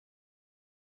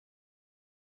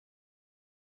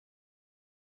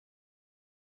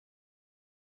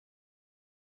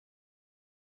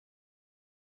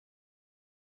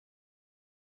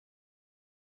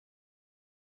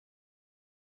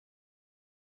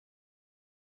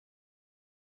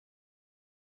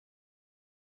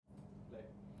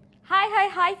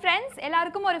Hi friends,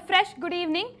 எல்லாருக்கும் ஒரு fresh good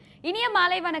evening. இனிய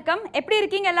மாலை வணக்கம். எப்படி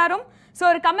இருக்கீங்க எல்லாரும்? சோ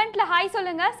ஒரு கமெண்ட்ல ஹாய்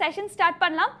சொல்லுங்க. செஷன் ஸ்டார்ட்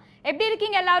பண்ணலாம். எப்படி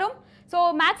இருக்கீங்க எல்லாரும்? சோ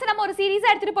மேத்ஸ் நம்ம ஒரு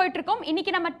சீரிஸா எடுத்துட்டு போயிட்டு இருக்கோம்.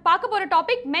 இன்னைக்கு நம்ம பார்க்க போற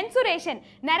டாபிக் mensuration.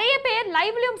 நிறைய பேர்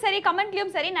லைவ்லயும் சரி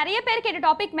கமெண்ட்லயும் சரி நிறைய பேர் கேட்ட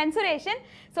டாபிக் mensuration.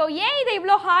 சோ ஏன் இதை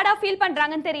இவ்ளோ ஹார்டா ஃபீல்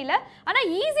பண்றாங்கன்னு தெரியல. ஆனா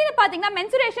ஈஸின்னு பாத்தீங்கன்னா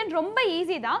mensuration ரொம்ப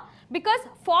ஈஸி தான். Because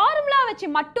formula வச்சு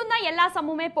மட்டும் தான் எல்லா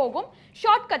சம்முமே போகும்.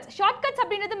 ஷார்ட்கட்ஸ்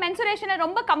அப்படின்றது mensuration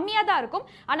ரொம்ப கம்மியா தான் இருக்கும்.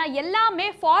 ஆனா எல்லாமே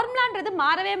ஃபார்முலான்றது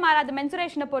மாறவே மாறாது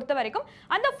mensuration பொறுத்த வரைக்கும்.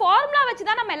 அந்த ஃபார்முலா வச்சு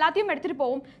தான் நம்ம எல்லாத்தையும் எடுத்துட்டு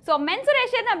போவோம். சோ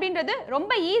mensuration அப்படின்றது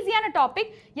ரொம்ப ஈஸியான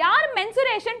டாபிக். யார்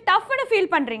mensuration டஃப்னு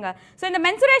ஃபீல் பண்றீங்க? சோ இந்த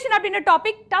mensuration அப்படின்ற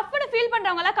டாபிக் டஃப்னு ஃபீல்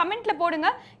பண்றவங்க எல்லாம் கமெண்ட்ல போடுங்க.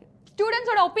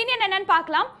 ஸ்டூடண்ட்ஸோட ஒபினியன் என்னன்னு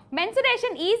பார்க்கலாம்.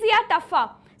 mensuration ஈஸியா டஃப்பா?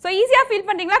 சோ ஈஸியா ஃபீல்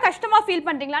பண்றீங்களா கஷ்டமா ஃபீல்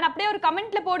பண்றீங்களா? அப்படியே ஒரு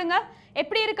கமெண்ட்ல போடுங்க.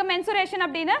 எப்படி இருக்கு mensuration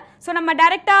அப்படினு. சோ நம்ம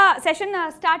டைரக்ட்டா செஷன்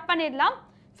ஸ்டார்ட் பண்ணிடலாம்.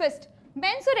 ஃபர்ஸ்ட்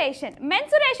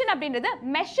mensuration அப்படின்றது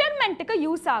மெஷர்மென்ட்க்கு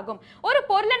யூஸ் ஆகும். ஒரு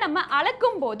பொருளை நம்ம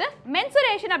அளக்கும் போது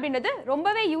mensuration அப்படின்றது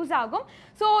ரொம்பவே யூஸ் ஆகும்.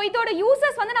 சோ இதோட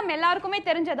யூசஸ் வந்து நம்ம எல்லாருக்குமே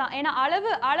தெரிஞ்சதான். ஏன்னா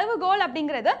அளவுகோல்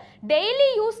அப்படிங்கிறது டெய்லி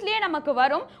யூஸ்லயே நமக்கு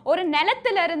வரும். ஒரு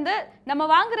நிலத்துல இருந்து நம்ம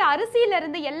வாங்குற அரிசியில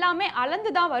இருந்து எல்லாமே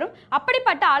அளந்து தான் வரும்.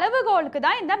 அப்படிப்பட்ட அளவுகோலுக்கு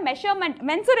தான் இந்த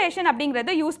mensuration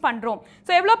அப்படிங்கிறது யூஸ் பண்றோம்.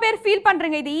 சோ எவ்வளவு பேர் ஃபீல்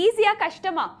பண்றீங்க இது ஈஸியா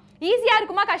கஷ்டமா? ஈஸியா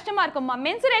இருக்குமா கஷ்டமா இருக்குமா?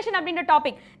 mensuration அப்படின்ற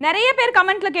டாபிக் நிறைய பேர்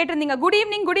கமெண்ட்ல கேட்டிருந்தீங்க. Good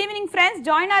evening friends,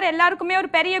 join R எல்லாருக்குமே ஒரு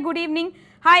பெரிய குட் ஈவினிங்.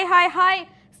 ஹாய்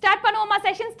ஸ்டார்ட் பண்ணுவோமா?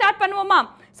 செஷன் ஸ்டார்ட் பண்ணுவோமா?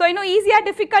 சோ இன்னும் ஈஸியா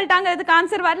டிஃபிகல்ட்டாங்கிறதுக்கு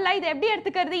ஆன்சர் வரல. இது எப்படி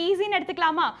எடுத்துக்கிறது? ஈஸின்னு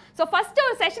எடுத்துக்கலாமா? சோ ஃபர்ஸ்ட்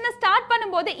ஒரு செஷனை ஸ்டார்ட்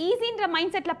பண்ணும்போது ஈஸின்ற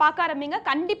மைண்ட் செட்ல பார்க்க ஆரம்பிங்க.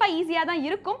 கண்டிப்பா ஈஸியா தான்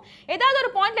இருக்கும். ஏதாவது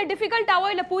ஒரு பாயிண்ட்ல டிஃபிகல்ட்டாவோ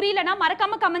இல்ல புரியலனா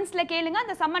மறக்காம கமெண்ட்ஸ்ல கேளுங்க.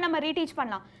 அந்த சம்ம நம்ம ரீடீச்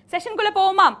பண்ணலாம். செஷனுக்குள்ள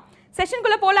போவோமா?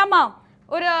 செஷனுக்குள்ள போலாமா?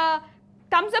 ஒரு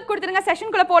thumbs up கொடுத்துருங்க.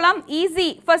 செஷனுக்குள்ள போலாம். ஈஸி.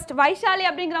 ஃபர்ஸ்ட் வைஷாலி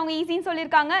அப்படிங்கிறவங்க ஈஸின்னு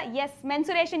சொல்லியிருக்காங்க. எஸ்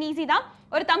mensuration ஈஸி தான்.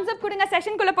 ஒரு thumbs up கொடுங்க.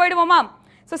 செஷனுக்குள்ள போயிடுவோமா?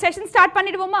 So session start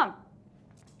பண்ணிடுவோமா?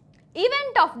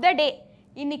 Event of the டே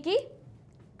இன்னைக்கு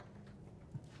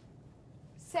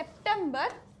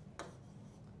செப்டம்பர்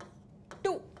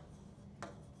 2.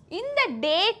 இந்த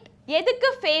டேட்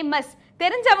எதுக்கு ஃபேமஸ்?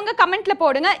 தெரிஞ்சவங்க கமெண்ட்ல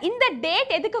போடுங்க. இந்த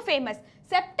டேட் எதுக்கு ஃபேமஸ்?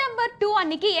 செப்டம்பர் 2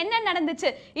 அன்னைக்கு என்ன நடந்துச்சு?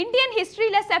 இந்தியன்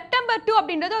ஹிஸ்டரியில செப்டம்பர் 2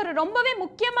 அப்படின்றது ஒரு ரொம்பவே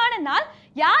முக்கியமான நாள்.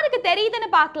 யாருக்கு தெரியுதுன்னு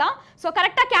பார்க்கலாம். ஸோ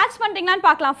கரெக்டாக கேட்ச் பண்றீங்களான்னு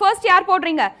பார்க்கலாம். ஃபர்ஸ்ட் யார்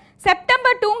போடுறீங்க?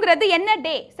 செப்டம்பர் 2ங்கிறது என்ன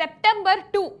டே? செப்டம்பர்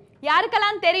 2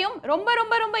 யாருக்கெல்லாம் தெரியும்? ரொம்ப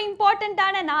ரொம்ப ரொம்ப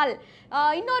இம்பார்ட்டண்ட்டான நாள்.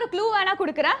 இன்னொரு க்ளூ வேணா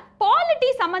கொடுக்குறேன். பாலிட்டி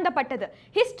சம்மந்தப்பட்டது.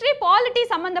 ஹிஸ்டரி பாலிட்டி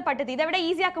சம்மந்தப்பட்டது. இதை விட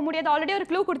ஈஸியாக்க முடியாது. ஆல்ரெடி ஒரு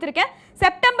க்ளூ கொடுத்துருக்கேன்.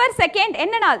 செப்டம்பர் 2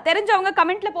 என்ன நாள்? தெரிஞ்சவங்க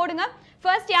கமெண்ட்ல போடுங்க.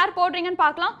 ஃபர்ஸ்ட் யார் போடுறீங்கன்னு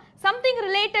பார்க்கலாம். Something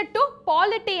related to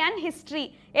polity and history.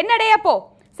 என்ன டே அப்போ?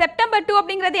 செப்டம்பர் 2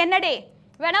 அப்படிங்கிறது என்ன டே?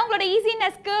 வேணா உங்களோட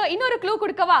ஈஸினஸ்க்கு இன்னொரு க்ளூ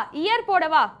கொடுக்கவா? இயர்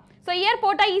போடவா? ஸோ இயர்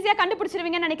போட்டால் ஈஸியாக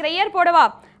கண்டுபிடிச்சிருவீங்கன்னு நினைக்கிறேன். இயர் போடவா?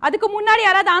 அதுக்கு முன்னாடி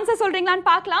யாராவது ஆன்சர் சொல்றீங்களான்னு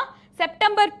பார்க்கலாம்.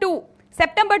 செப்டம்பர்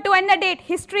 2 என்ன டேட்?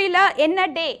 ஹிஸ்டரியில என்ன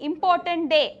டே? இம்பார்ட்டன்ட்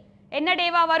டே என்ன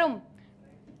டேவா வரும்?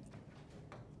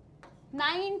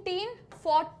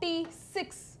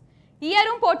 1946.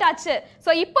 இயரும் போட்டாச்சு. சோ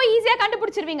இப்போ ஈஸியா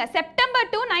கண்டுபிடிச்சிருவீங்க. செப்டம்பர்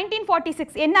 2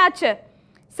 1946 என்ன ஆச்சு?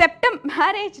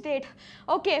 Marriage date.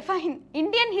 Okay fine.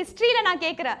 Indian ஹிஸ்டரியில நான்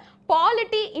கேட்குறேன்.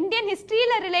 பாலிட்டி இந்தியன்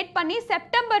ஹிஸ்டரியில ரிலேட் பண்ணி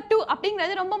செப்டம்பர் 2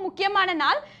 அப்படிங்கிறது ரொம்ப முக்கியமான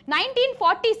நாள்.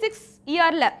 1946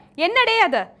 இயர்ல என்ன டே?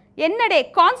 அது என்ன டே?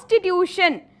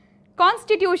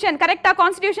 கான்ஸ்டிடியூஷன் கரெக்டா?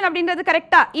 கான்ஸ்டிடியூஷன் அப்படின்றது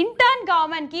கரெக்டா? Intern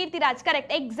government. Keerthiraj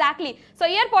correct. Exactly. So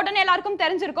year போட்டோன்னு எல்லாருக்கும்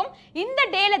தெரிஞ்சிருக்கும். இந்த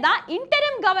டேல தான்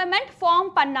இன்டரிம் கவர்மெண்ட் ஃபார்ம்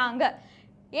பண்ணாங்க.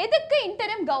 எதுக்கு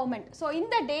இன்டரிம் கவர்மெண்ட்? ஸோ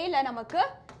இந்த டேல நமக்கு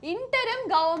இன்டரிம்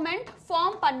கவர்மெண்ட்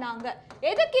ஃபார்ம் பண்ணாங்க.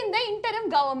 எதுக்கு இந்த இன்டரிம்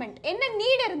கவர்மெண்ட்? என்ன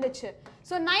நீட் இருந்துச்சு?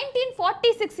 ஸோ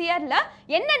 1946 இயர்ல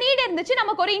என்ன நீட் இருந்துச்சு?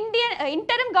 நமக்கு ஒரு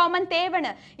இன்டரிம் கவர்மெண்ட்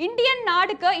தேவைன்னு. இந்தியாண்ட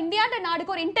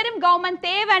நாடுக்கு ஒரு இன்டரிம் கவர்மெண்ட்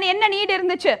தேவைன்னு என்ன நீட்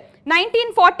இருந்துச்சு?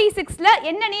 1946ல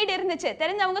என்ன நீட் இருந்துச்சு?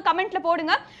 தெரிஞ்சவங்க கமெண்ட்ல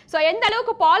போடுங்க. ஸோ எந்த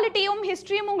அளவுக்கு பாலிட்டியும்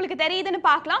ஹிஸ்டரியும் உங்களுக்கு தெரியுதுன்னு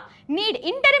பார்க்கலாம். நீட்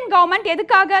இன்டரிம் கவர்மெண்ட்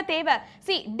எதுக்காக தேவை?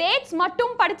 டேட்ஸ்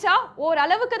மட்டும் படிச்சா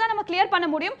ஓரளவுக்கு தான் நம்ம கிளியர் பண்ண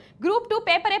முடியும். குரூப் 2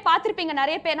 பேப்பரே பார்த்துருப்பீங்க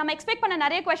நிறைய பேர். நம்ம எக்ஸ்பெக்ட் பண்ண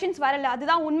நிறைய கொஸ்டின்ஸ் வரல.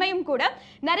 அதுதான் உண்மையும் கூட.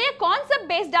 நிறைய கான்செப்ட்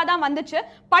பேஸ்டா தான் வந்துச்சு.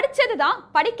 படிச்சது தான்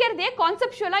படிக்கிறதே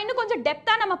கான்செப்சுவலா இன்னும் கொஞ்சம்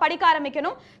டெப்தா நம்ம படிக்க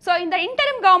ஆரம்பிக்கணும். ஸோ இந்த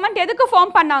இன்டரிம் கவர்மெண்ட் எதுக்கு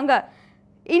ஃபார்ம் பண்ணாங்க?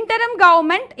 இன்டரிம்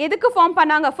கவர்மெண்ட் எதுக்கு ஃபார்ம்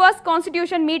பண்ணாங்க? First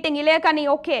constitution meeting இளையகனி.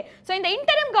 Okay. So இந்த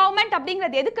இன்டரிம் கவர்மெண்ட்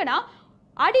அப்படிங்கிறது எதுக்குன்னா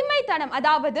அடிமைத்தனம்,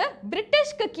 அதாவது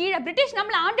பிரிட்டிஷ்க்கு கீழே, பிரிட்டிஷ்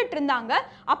நம்மள ஆண்டுட்டு இருந்தாங்க,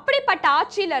 அப்படிப்பட்ட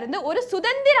ஆட்சியில இருந்து ஒரு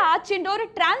சுதந்திர ஆட்சின்ற ஒரு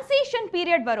டிரான்சிஷன்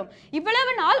பீரியட் வரும்.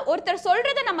 இவ்வளவு நாள் ஒருத்தர்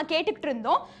சொல்றதை நம்ம கேட்டுக்கிட்டு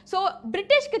இருந்தோம். ஸோ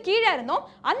பிரிட்டிஷ்க்கு கீழே இருந்தோம்.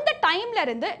 அந்த டைம்ல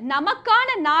இருந்து நமக்கான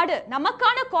நாடு,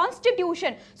 நமக்கான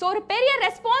கான்ஸ்டிடியூஷன், ஸோ ஒரு பெரிய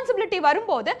ரெஸ்பான்சிபிலிட்டி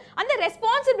வரும்போது அந்த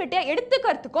ரெஸ்பான்சிபிலிட்டியை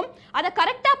எடுத்துக்கிறதுக்கும் அதை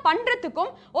கரெக்டா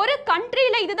பண்றதுக்கும் ஒரு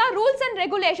கண்ட்ரியில இதுதான் ரூல்ஸ் அண்ட்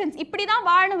ரெகுலேஷன்ஸ், இப்படிதான்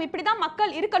வாழணும், இப்படிதான்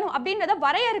மக்கள் இருக்கணும் அப்படின்றத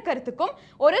வரையறுக்கிறதுக்கும்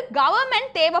ஒரு கவர்மெண்ட்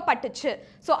தேவைப்பட்டுச்சு.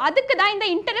 சோ அதுக்கு தான் இந்த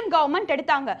இன்டரிம் கவர்மெண்ட்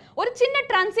எடுத்தாங்க. ஒரு சின்ன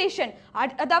டிரான்சிஷன்,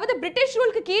 அதாவது பிரிட்டிஷ்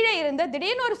ரூலுக்கு கீழே இருந்து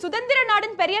திடீர்னு ஒரு சுதந்திர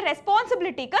நாடுன்னு பெரிய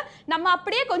ரெஸ்பான்சிபிலிட்டிக்கு நம்ம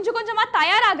அப்படியே கொஞ்சம் கொஞ்சமா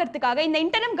தயாராகிறதுக்காக இந்த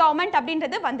இன்டரிம் கவர்மெண்ட்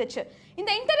அப்படின்றது வந்துச்சு.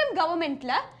 இந்த இன்டரிம்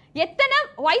கவர்மெண்ட்ல எத்தனை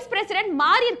வைஸ் பிரசிடென்ட்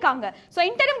மாறி இருக்காங்க? சோ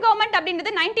இன்டரிம் கவர்மெண்ட்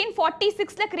அப்படின்றது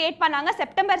 1946ல கிரியேட் பண்ணாங்க,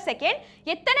 செப்டம்பர் 2.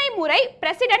 எத்தனை முறை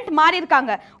பிரசிடென்ட் மாறி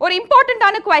இருக்காங்க? ஒரு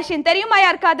இம்பார்ட்டன்டான क्वेश्चन, தெரியுமா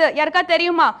யாருக்கா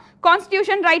தெரியுமா?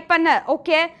 கான்ஸ்டிடியூஷன் ரைட் பண்ண,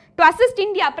 okay, to assist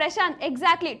India, Prashanth,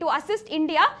 exactly, to assist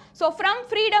India. So from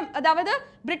freedom, அதாவது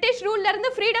பிரிட்டிஷ் ரூல்ல இருந்து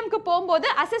ஃப்ரீடம்க்கு போகும்போது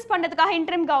அசிஸ்ட் பண்றதுக்காக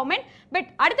இன்டரிம் கவர்மெண்ட். பட்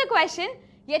அடுத்த क्वेश्चन,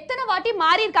 எத்தனை வாட்டி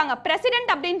மாறி இருக்காங்க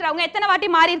பிரசிடென்ட் அப்படின்றவங்க? எத்தனை வாட்டி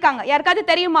மாறி இருக்காங்க யாருக்காவது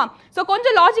தெரியுமா? சோ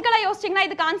கொஞ்சம் லாஜிக்கலா யோசிச்சீங்கன்னா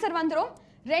இதுக்கு ஆன்சர் வந்துரும்.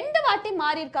 2 வாட்டி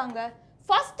மாறி இருக்காங்க.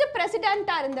 ஃபர்ஸ்ட்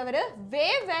பிரசிடென்ட்டா இருந்தவர்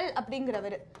வேவெல்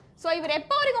அப்படிங்கிறவர். சோ இவர்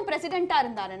எப்போ வரைக்கும் பிரசிடென்ட்டா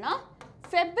இருந்தாருன்னா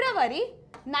February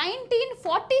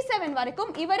 1947 வரைக்கும்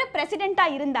இவர் பிரசிடென்ட்டா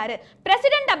இருந்தாரு.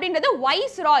 பிரசிடென்ட் அப்படின்றது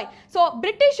wise Rai. So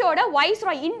பிரிட்டிஷோட wise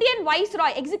Rai, Indian wise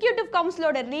Rai, executive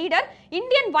கவுன்சிலோட leader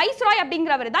Indian wise Rai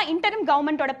அப்படிங்கிறவர் தான் இன்டரிம்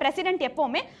கவர்மெண்டோட பிரசிடென்ட்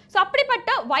எப்பவுமே. சோ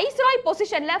அப்படிப்பட்ட வைஸ் ராய்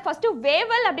பொசிஷன்ல ஃபர்ஸ்ட்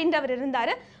வேவல் அப்படின்றவர்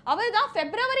இருந்தாரு. அவர் தான்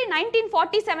February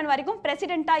 1947 வரைக்கும்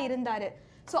பிரசிடென்ட்டா இருந்தாரு.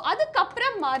 சோ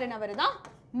அதுக்கப்புறம் மாறினவர் தான்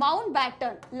mount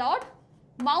pattern, Lord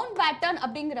mount pattern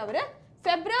அப்படிங்கிறவர்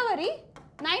February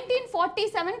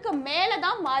 1947க்கு மேல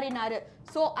தான் மாறினாரு.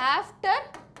 சோ ஆஃப்டர்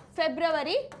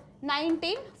February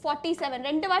 1947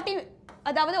 2 வாட்டி,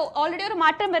 அதாவது ஆல்ரெடி ஒரு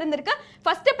மாற்றம் இருந்திருக்கு.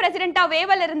 ஃபர்ஸ்ட் பிரசிடென்ட்டா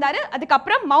வேவல் இருந்தாரு,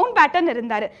 அதுக்கப்புறம் மவுண்ட் பேட்டன்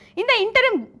இருந்தாரு. இந்த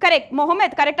இன்டரிம், கரெக்ட்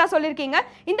முகமது, கரெக்டா சொல்லிருக்கீங்க.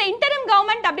 இந்த இன்டரிம்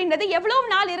கவர்மெண்ட் அப்படின்றது எவ்வளவு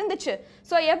நாள் இருந்துச்சு?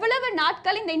 சோ எவ்வளவு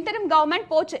நாட்கள் இந்த இன்டரிம் கவர்மெண்ட்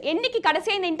போச்சு? என்னைக்கு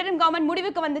கடைசியா இந்த இன்டரிம் கவர்மெண்ட்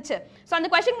முடிவுக்கு வந்துச்சு? சோ அந்த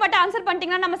क्वेश्चन மட்டும் ஆன்சர்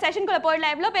பண்ணிட்டீங்கன்னா நம்ம செஷனுக்குள்ள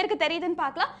போயிடலாம். எவ்வளவு பேருக்கு தெரியுதுன்னு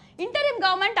பார்க்கலாம். இன்டரிம்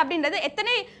கவர்மெண்ட் அப்படின்றது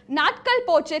எத்தனை நாட்கள்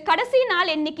போச்சு, கடைசி நாள்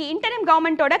என்னைக்கு, இன்டரிம்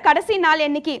கவர்மெண்டோட கடைசி நாள்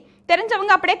என்னைக்கு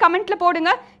தெரிஞ்சவங்க அப்படியே கமெண்ட்ல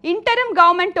போடுங்க. இன்டரிம்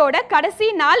கவர்மெண்டோட கடைசி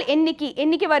நாள்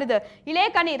என்னைக்கு வருது?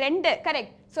 இளையகனி 2,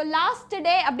 கரெக்ட். சோ லாஸ்ட்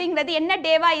டே அப்படிங்கிறது என்ன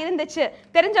டேவா இருந்துச்சு?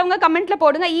 தெரிஞ்சவங்க கமெண்ட்ல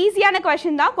போடுங்க. ஈஸியான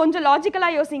क्वेश्चन தான், கொஞ்சம்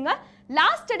லாஜிக்கலா யோசிங்க.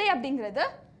 லாஸ்ட் டே அப்படிங்கிறது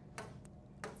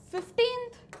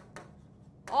 15th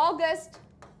August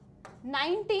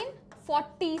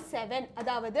 1947,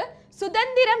 அதாவது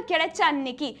சுதந்திரம் கிடைச்ச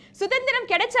அன்னைக்கு. சுதந்திரம்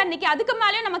கிடைச்ச அன்னைக்கு, அதுக்கு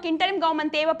மேலே நமக்கு இன்டரிம்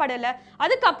கவர்மெண்ட் தேவைப்படல.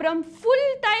 அதுக்கப்புறம்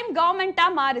ஃபுல் டைம் கவர்மெண்டா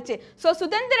மாறுச்சு. சோ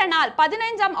சுதந்திர நாள்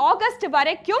 15 ஆகஸ்ட்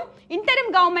வரைக்கும்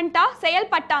இன்டரிம் கவர்மெண்டா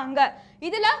செயல்பட்டாங்க.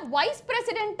 இதுல வைஸ்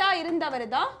பிரசிடென்ட்டா இருந்தவர்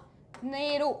தான்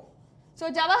நேரு. சோ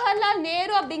ஜவஹர்லால்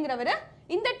நேரு அப்படிங்கிறவர்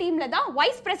இந்த டீம்ல தான்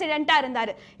வைஸ் பிரசிடென்ட்டா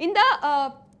இருந்தாரு. இந்த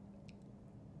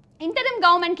இன்டரிம்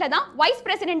கவர்மெண்ட்ல தான் வைஸ்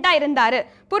பிரசிடென்ட்டா இருந்தாரு.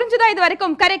 புரிஞ்சுதா இது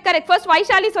வரைக்கும்? கரெக்ட். ஃபர்ஸ்ட்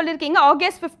வைஷாலி சொல்லிருக்கீங்க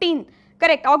ஆகஸ்ட் 15,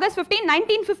 கரெக்ட். ஆகஸ்ட் 15,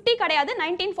 1950 கிடையாது,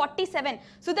 1947.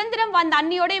 சுதந்திரம் வந்த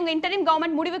அன்னியோட இவங்க இன்டரிம்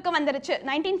கவர்மெண்ட் முடிவுக்கு வந்துருச்சு.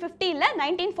 1950 இல்ல,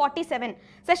 1947.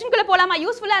 செஷனுக்குள்ள போலாமா?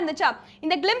 யூஸ்ஃபுல்லா இருந்துச்சா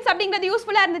இந்த கிளிம்ஸ் அப்படிங்கிறது?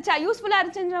 யூஸ்ஃபுல்லா இருந்துச்சா? யூஸ்ஃபுல்லா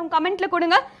இருந்துச்சுன்னு கமெண்ட்ல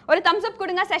கொடுங்க, ஒரு தம்ஸ் அப்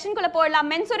கொடுங்க. செஷனுக்குள்ள போயிடலாம்.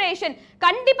 மென்சுரேஷன்,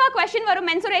 கண்டிப்பா क्वेश्चन வரும்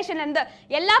மென்சுரேஷன்ல இருந்து.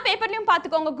 எல்லா பேப்பர்லயும்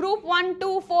பாத்துக்கோங்க, குரூப் 1,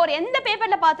 2, 4 எந்த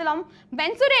பேப்பர்ல பார்த்தாலும்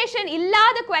மென்சுரேஷன்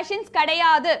இல்லாத क्वेश्चंस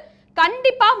கிடையாது.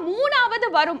 கண்டிப்பா 3ஆவது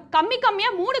வரும். கம்மியா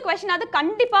 3 क्वेश्चन அது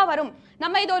கண்டிப்பா வரும்.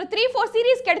 நம்ம இது ஒரு 3-4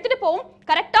 சீரிஸ்க்கு எடுத்துட்டு போவோம்.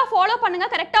 கரெக்டா ஃபாலோ பண்ணுங்க,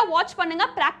 கரெக்டா வாட்ச் பண்ணுங்க,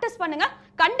 பிராக்டிஸ் பண்ணுங்க.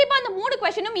 கண்டிப்பா அந்த 3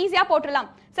 क्वेश्चनும் ஈஸியா போட்டுடலாம்.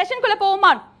 செஷனுக்குள்ள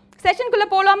போவோமா? செஷனுக்குள்ள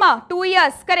போலாமா? 2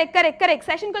 இயர்ஸ், கரெக்ட்.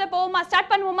 செஷனுக்குள்ள போவோமா?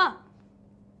 ஸ்டார்ட் பண்ணுவோமா?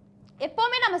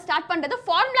 எப்பவுமே நம்ம ஸ்டார்ட் பண்றது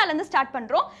ஃபார்முலால இருந்து ஸ்டார்ட்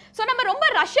பண்றோம். சோ நம்ம ரொம்ப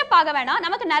ரஷ் ஆக வேணாம்,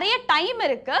 நமக்கு நிறைய டைம்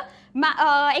இருக்கு.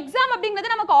 எக்ஸாம்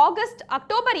அப்படிங்கிறது நமக்கு ஆகஸ்ட்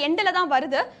அக்டோபர் எண்ட்ல தான்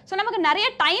வருது. சோ நமக்கு நிறைய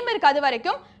டைம் இருக்கு. அது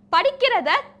வரைக்கும் படிக்கிறத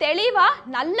தெளிவா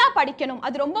நல்லா படிக்கணும்,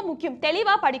 அது ரொம்ப முக்கியம்.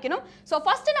 தெளிவா படிக்கணும். சோ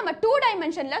ஃபர்ஸ்ட் நம்ம 2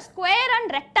 டைமென்ஷன்ல ஸ்கொயர்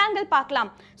அண்ட் ரெக்டாங்கிள் பார்க்கலாம்.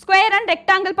 ஸ்கொயர் அண்ட்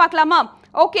ரெக்டாங்கிள் பார்க்கலாமா?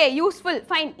 Okay, useful,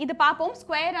 fine. இது பார்ப்போம்.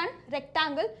 Square and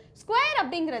rectangle. ஸ்கொயர்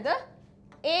அப்படிங்கிறது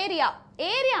ஏரியா,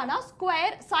 ஏரியானா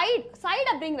ஸ்கொயர், சைடு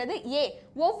அப்படிங்கிறது ஏ.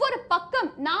 ஒவ்வொரு பக்கம்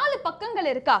 4 பக்கங்கள்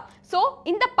இருக்கா? சோ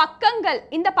இந்த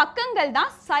பக்கங்கள்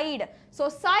தான் சைடு. சோ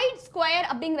சைடு ஸ்கொயர்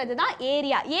அப்படிங்கிறது தான்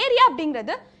ஏரியா. ஏரியா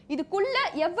அப்படிங்கிறது இதுக்குள்ள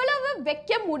எவ்வளவு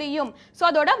வைக்க முடியும், சோ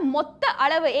அதோட மொத்த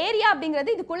அளவு. ஏரியா அப்படிங்கிறது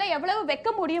இதுக்குள்ள எவ்வளவு வைக்க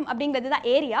முடியும் அப்படிங்கிறது தான்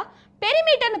ஏரியா.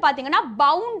 பெரிமீட்டர்னு பாத்தீங்கன்னா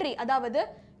பவுண்டரி, அதாவது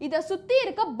இத சுத்தி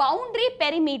இருக்க பவுண்டரி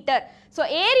பெரிமீட்டர். சோ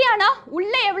ஏரியானா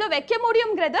உள்ள எவ்வளவு வைக்க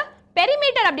முடியும்ங்கிறது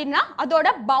பெரிமீட்டர் அப்படின்னா அதோட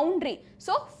பவுண்டரி.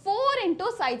 So 4 into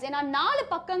sides. ஏன்னா 4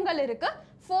 பக்கங்கள் இருக்கு,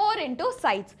 4 into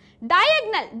sides.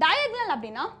 டயக்னல்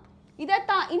அப்படின்னா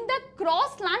இதைத்தான் இந்த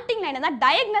கிராஸ் ஸ்லாண்டிங் லைனை தான்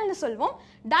டயக்னல்னு சொல்லுவோம்.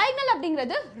 டயக்னல்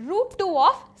அப்படிங்கிறது √2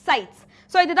 of sides.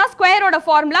 ஸோ இதுதான் ஸ்கொயரோட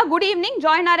ஃபார்முலா. குட் ஈவினிங்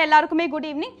ஜாயின் எல்லாருக்குமே குட்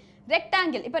ஈவினிங்.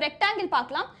 ரெக்டாங்கிள், இப்போ ரெக்டாங்கிள்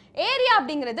பார்க்கலாம். ஏரியா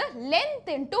அப்படிங்கிறது லென்த்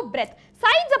இன்டு பிரெத்.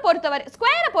 சைட்ஸை பொறுத்தவரை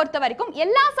ஸ்கொயரை பொறுத்த வரைக்கும்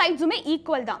எல்லா சைட்ஸுமே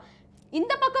ஈக்குவல் தான்.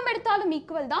 இந்த பக்கம் எடுத்தாலும்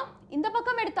ஈக்குவல் தான், இந்த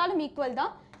பக்கம் எடுத்தாலும் ஈக்குவல்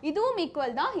தான், இதுவும்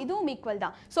ஈக்குவல் தான், இதுவும் ஈக்குவல்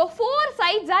தான். So 4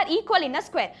 sides are equal in a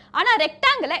square. ஆனால்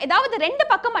ரெக்டாங்கிள் ஏதாவது 2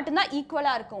 பக்கம் மட்டும்தான்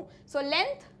ஈக்குவலாக இருக்கும். ஸோ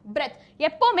லென்த் பிரெத்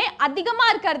எப்போவுமே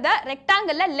அதிகமாக இருக்கிறத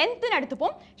ரெக்டாங்கிளில் லென்த்னு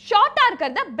எடுத்துப்போம், ஷார்ட்டாக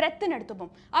இருக்கிறத பிரெத்னு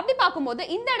எடுத்துப்போம். அப்படி பார்க்கும்போது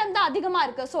இந்த இடம் தான் அதிகமாக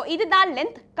இருக்கு. ஸோ இதுதான்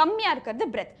லென்த், கம்மியாக இருக்கிறது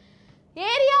பிரெத்.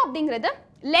 ஏரியா அப்படிங்கிறது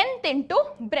லென்த் இன்டு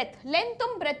பிரெத்.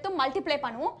 லென்த்தும் பிரெத்தும் மல்டிப்ளை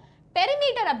பண்ணுவோம்.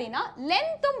 பெரிமீட்டர் அப்படின்னா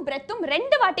லென்த்தும் பிரெத்தும்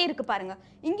 2 வாட்டி இருக்கு பாருங்க.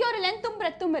 இங்க ஒரு லென்த்தும்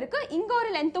பிரெத்தும் இருக்கு, இங்க ஒரு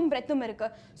லென்த்தும் பிரெத்தும் இருக்கு.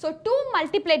 So 2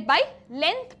 multiplied by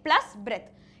length plus breadth.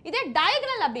 இதே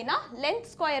டயகனல் அப்படின்னா length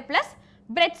square plus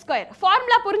breadth square.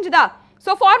 Formula புரிஞ்சுதா?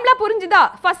 ஸோ ஃபார்முலா புரிஞ்சுதா?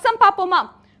 ஃபர்ஸ்ட் சம் பார்ப்போமா?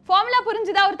 ஃபார்முலா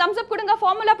புரிஞ்சுதா? ஒரு தம்ஸ் அப் கொடுங்க.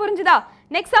 ஃபார்முலா புரிஞ்சுதா?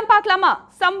 நெக்ஸ்ட் சம் பார்க்கலாமா?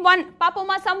 சம் 1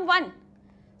 பார்ப்போமா? Some 1.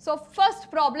 So first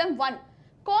problem 1.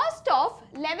 Cost of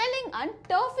leveling and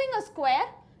turfing a square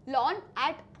lawn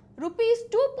at rupees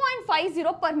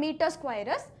 2.50 per meter square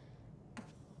is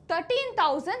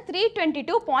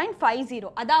 13,322.50.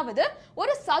 அதாவது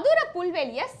ஒரு சதுர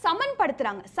புல்வெளியை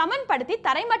சமன்படுத்துறாங்க, சமன்படுத்தி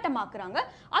தரைமட்டமாக்குறாங்க.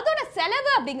 அதோட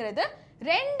செலவு அப்படிங்கிறது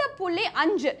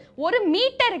 2.5. ஒரு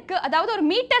மீட்டருக்கு, அதாவது ஒரு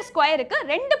மீட்டர் ஸ்கொயருக்கு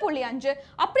 2.5.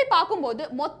 அப்படி பார்க்கும்போது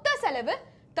மொத்த செலவு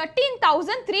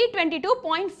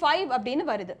 13,322.5 அப்படின்னு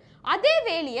வருது. அதே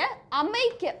வேலியை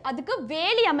அமைக்க, அதுக்கு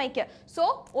வேலி அமைக்க, ஸோ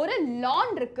ஒரு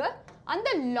லான் இருக்கு, அந்த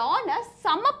லானை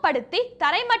சமப்படுத்தி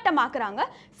தரைமட்டமாக்குறாங்க.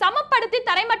 சமப்படுத்தி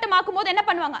தரைமட்டமாக்கும் போது என்ன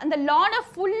பண்ணுவாங்க? அந்த லானை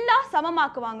ஃபுல்லா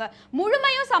சமமாக்குவாங்க.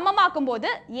 முழுமையும் சமமாக்கும் போது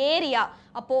ஏரியா,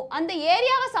 அப்போ அந்த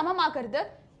ஏரியாவை சமமாக்குறது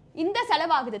இந்த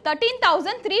செலவாகுது.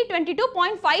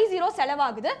 13,322.50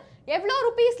 செலவாகுது. எவ்வளோ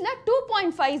ருபீஸ்ல?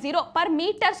 2.50 பர்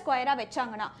மீட்டர் ஸ்கொயரா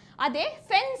வச்சாங்கன்னா. அதே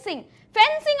ஃபென்சிங்,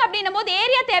 ஃபென்சிங் அப்படின்னும் போது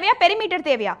ஏரியா தேவையா பெரிமீட்டர்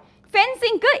தேவையா?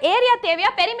 ஃபென்சிங்க்கு ஏரியா தேவையா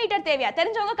பெரிமீட்டர் தேவையா?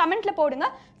 தெரிஞ்சவங்க கமெண்ட்ல போடுங்க.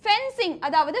 ஃபென்சிங்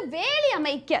அதாவது வேலி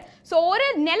அமைக்க. ஸோ ஒரு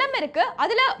நிலம் இருக்கு,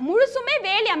 அதுல முழுசுமே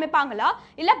வேலி அமைப்பாங்களா,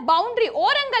 இல்ல பவுண்டரி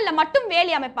ஓரங்கள்ல மட்டும்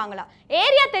வேலி அமைப்பாங்களா?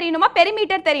 ஏரியா தெரியணுமா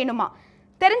பெரிமீட்டர் தெரியணுமா?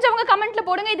 தெரிஞ்சவங்க கமெண்ட்ல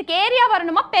போடுங்க. இதுக்கு ஏரியா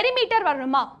வரணுமா பெரிமீட்டர்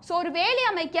வரணுமா? ஸோ ஒரு வேலி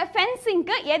அமைக்க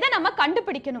ஃபென்சிங்க்கு எதை நம்ம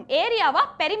கண்டுபிடிக்கணும், ஏரியாவா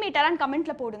பெரிமீட்டரான்னு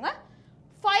கமெண்ட்ல போடுங்க.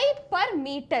 5 per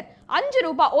meter, 5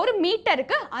 ரூபாய். ஒரு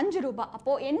மீட்டருக்கு 5 ரூபாய்.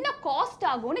 அப்போ என்ன காஸ்ட்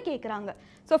ஆகும்னு கேக்குறாங்க.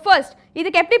 ஸோ ஃபர்ஸ்ட்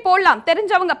இதுக்கு எப்படி போடலாம்?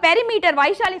 தெரிஞ்சவங்க பெரிமீட்டர்,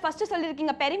 வைஷாலி ஃபர்ஸ்ட்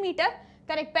சொல்லியிருக்கீங்க பெரிமீட்டர்,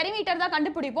 கரெக்ட். பெரிமீட்டர் தான்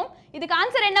கண்டுபிடிப்போம். இதுக்கு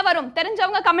ஆன்சர் என்ன வரும்?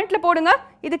 தெரிஞ்சவங்க கமெண்ட்ல போடுங்க.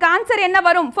 இதுக்கு ஆன்சர் என்ன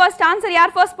வரும்? ஃபர்ஸ்ட் ஆன்சர்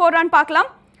யார் ஃபர்ஸ்ட் போடுறான்னு பார்க்கலாம்.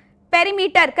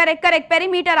 Perimeter, correct correct.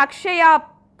 Perimeter Akshaya,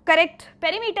 correct.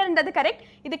 பெரிமீட்டர்ன்றது correct.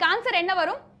 இதுக்கு ஆன்சர் என்ன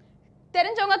வரும்?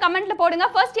 தெரிஞ்சவங்க கமெண்ட்ல போடுங்க.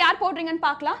 ஃபர்ஸ்ட் யார் போடுறீங்கன்னு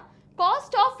பார்க்கலாம்.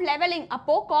 Cost of levelling.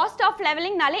 அப்போ காஸ்ட் ஆஃப்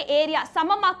லெவலிங்னாலே ஏரியா,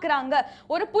 சமமாக்குறாங்க.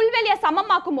 ஒரு புல்வெளியை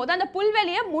சமமாக்கும் போது அந்த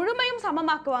புல்வெளியை முழுமையும்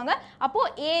சமமாக்குவாங்க. அப்போ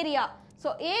ஏரியா. ஸோ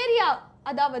ஏரியா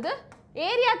அதாவது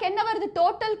ஏரியாக்கு என்ன வருது?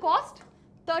 Total cost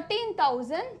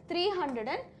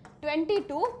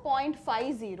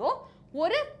 13,322.50.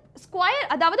 ஒரு ஸ்கொயர்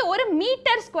அதாவது ஒரு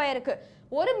மீட்டர் ஸ்கொயருக்கு,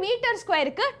 ஒரு மீட்டர்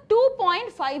ஸ்கொயருக்கு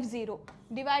 2.50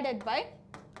 டிவைடட் பை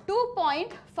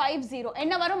 2.50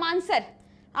 என்ன வரும் ஆன்சர்?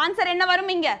 ஆன்சர் என்ன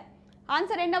வரும்? இங்க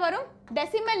ஆன்சர் என்ன வரும்?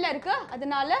 டெசிமல்ல இருக்கு,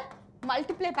 அதனால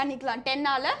மல்டிப்ளை பண்ணிக்கலாம் 10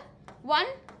 ஆல.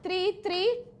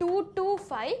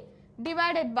 133,225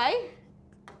 டிவைடட் பை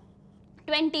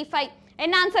 25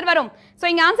 என்ன ஆன்சர் வரும்? ஸோ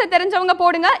இங்க ஆன்சர் தெரிஞ்சவங்க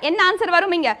போடுங்க. என்ன ஆன்சர்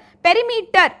வரும் இங்க?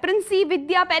 பெரிமீட்டர். பிரின்சி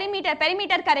வித்யா perimeter,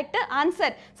 perimeter correct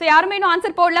answer. So யாருமே இன்னும்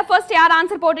ஆன்சர் போடல. ஃபர்ஸ்ட் யார்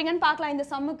ஆன்சர் போடுறீங்கன்னு பார்க்கலாம். இந்த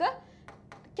சம்முக்கு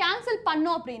கேன்சல்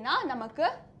பண்ணோம் அப்படின்னா நமக்கு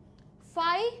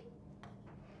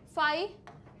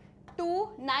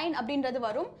 5,529 அப்படின்றது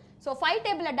வரும். ஸோ 5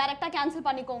 டேபிள டைரக்டா கேன்சல்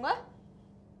பண்ணிக்கோங்க.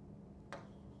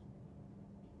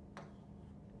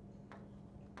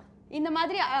 இந்த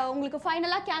மாதிரி உங்களுக்கு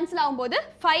ஃபைனலா கேன்சல் ஆகும்போது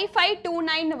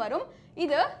 5529 வரும்.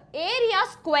 இது area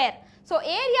square. So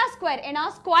area square, ஏன்னா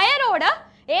ஸ்கொயரோட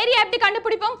ஏரியா எப்படி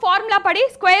கண்டுபிடிப்போம்? ஃபார்முலா படி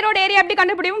ஸ்கொயரோட ஏரியா எப்படி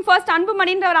கண்டுபிடிப்போம்? ஃபர்ஸ்ட்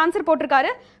அன்புமணின்ற ஒரு ஆன்சர்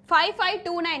போட்டிருக்காரு.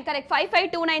 5529 கரெக்ட்.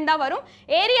 5529 தான் வரும்.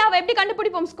 ஏரியாவை எப்படி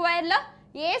கண்டுபிடிப்போம்? ஸ்கொயர்ல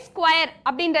ஏ ஸ்கொயர்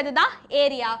அப்படின்றது தான்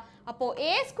ஏரியா. அப்போ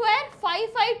ஏ ஸ்கொயர்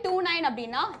 5529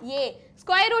 அப்படின்னா ஏ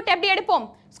ஸ்கொயர் ரூட் எப்படி எடுப்போம்?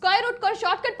 ஸ்கொயர் ரூட்க்கு ஒரு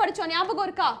ஷார்ட்கட் படிச்சோம், ஞாபகம்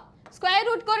இருக்கா? ஸ்கொயர்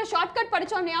ரூட்க்கு ஒரு ஷார்ட்கட்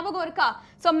படிச்சோம் ஞாபகம் இருக்கா?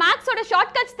 ஸோ மேக்ஸோட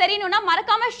ஷார்ட்கட்ஸ் தெரியணும்னா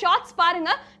மறக்காம ஷார்ட்ஸ்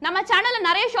பாருங்க. நம்ம சேனல்ல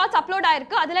நிறைய ஷார்ட்ஸ் அப்லோட்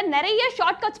ஆயிருக்கு. அதுல நிறைய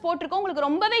ஷார்ட்கட்ஸ் போட்டிருக்கோம். உங்களுக்கு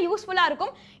ரொம்பவே யூஸ்ஃபுல்லா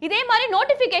இருக்கும். இதே மாதிரி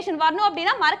நோட்டிஃபிகேஷன் வரணும்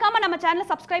அப்படின்னா மறக்காம நம்ம சேனலை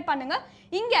சப்ஸ்கிரைப் பண்ணுங்க.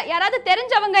 இங்க யாராவது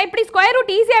தெரிஞ்சவங்க எப்படி ஸ்கொயர்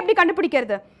ரூட் ஈஸியா எப்படி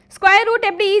கண்டுபிடிக்கிறது, ஸ்கொயர் ரூட்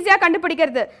எப்படி ஈஸியா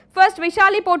கண்டுபிடிக்கிறது? ஃபர்ஸ்ட்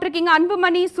விஷாலி போட்டிருக்கீங்க,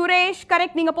 அன்புமணி, சுரேஷ்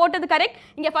கரெக்ட், நீங்க போட்டது கரெக்ட்.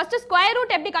 இங்க ஃபர்ஸ்ட் ஸ்கொயர்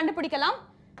ரூட் எப்படி கண்டுபிடிக்கலாம்?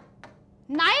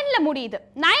 9ல முடியுது.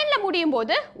 9ல முடியும்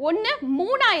போது ஒன்னு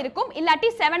 3 இருக்கும் இல்லாட்டி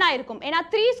 7 இருக்கும். ஏனா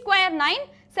 3 ஸ்கொயர் 9,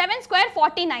 7 ஸ்கொயர்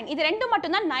 49. இது ரெண்டு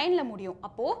மட்டும் தான் 9ல முடியும்.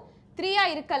 அப்போ 3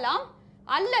 இருக்கலாம்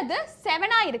அல்லது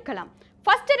 7 இருக்கலாம்.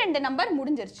 ஃபர்ஸ்ட் ரெண்டு நம்பர்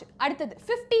முடிஞ்சிருச்சு. அடுத்து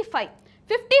 55.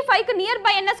 55க்கு நியர்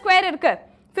பை என்ன ஸ்கொயர் இருக்கு?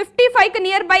 55க்கு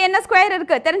நியர் பை என்ன ஸ்கொயர்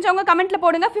இருக்கு? தெரிஞ்சவங்க கமெண்ட்ல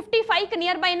போடுங்க. 55க்கு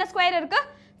நியர் பை என்ன ஸ்கொயர் இருக்கு?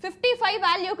 55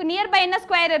 வேல்யூக்கு நியர் பை என்ன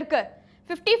ஸ்கொயர் இருக்கு?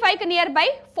 55க்கு நியர் பை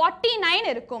 49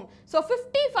 இருக்கும். ஸோ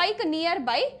 55க்கு நியர்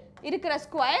பை இருக்கிற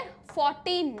ஸ்கொயர்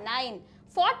 49.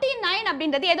 49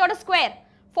 அப்படின்றது எதோட ஸ்கொயர்?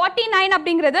 49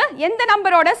 அப்படிங்கிறது எந்த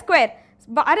நம்பரோட ஸ்கொயர்?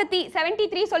 பாரதி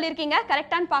 73 சொல்லியிருக்கீங்க,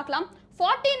 கரெக்டான்னு பார்க்கலாம்.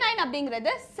 49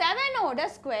 அப்படிங்கிறது 7ஓட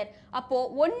ஸ்கொயர். அப்போ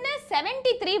ஒன்று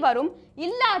 73 வரும்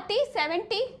இல்லாட்டி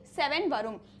 77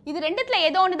 வரும். இது ரெண்டுத்துல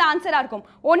ஏதோ ஒன்று தான் ஆன்சரா இருக்கும்.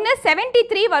 ஒன்று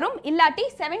 73 வரும் இல்லாட்டி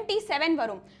 77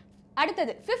 வரும்.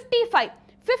 அடுத்தது 55.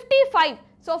 55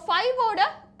 ஸோ 5ஓட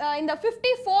இந்த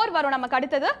 54 வரும் நமக்கு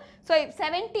அடுத்தது. ஸோ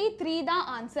 73 தான்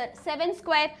ஆன்சர். 7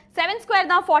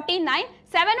 ஸ்கொயர் தான் 49.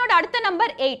 7ஓட அடுத்த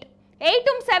நம்பர் 8.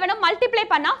 8ம் 7ம் மல்டிப்ளை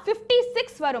பண்ணா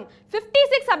 56 வரும்.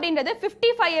 56 அப்படின்றது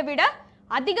 55ஐ விட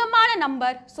அதிகமான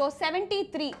நம்பர். ஸோ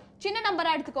 73 சின்ன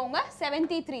நம்பரா எடுத்துக்கோங்க,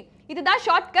 73. இதுதான்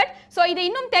ஷார்ட்கட். ஸோ இதை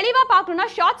இன்னும் தெளிவாக பார்க்கணும்னா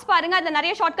ஷார்ட்ஸ் பாருங்க, அதில்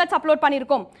நிறைய ஷார்ட்கட்ஸ் அப்லோட்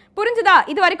பண்ணியிருக்கோம். புரிஞ்சுதா?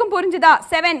 இது வரைக்கும் புரிஞ்சுதா?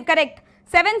 7 கரெக்ட்,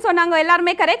 7 சொன்னாங்க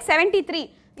எல்லாருமே கரெக்ட். 73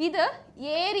 இது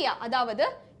ஏரியா, அதாவது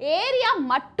ஏரியா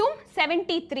மட்டும்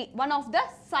 73. ஒன் ஆஃப் த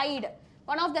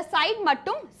சைடு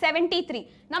மட்டும் 73.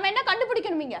 நம்ம என்ன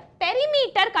கண்டுபிடிக்கணும்? இங்க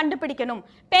பெரிமீட்டர் கண்டுபிடிக்கணும்.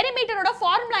 பெரிமீட்டரோட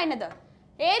ஃபார்முலா என்னது?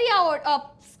 ஏரியாவோட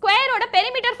ஸ்கொயரோட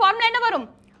பெரிமீட்டர் ஃபார்முலா என்ன வரும்?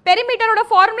 பெரிமீட்டரோட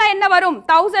ஃபார்முலா என்ன வரும்?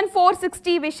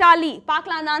 1460. விஷாலி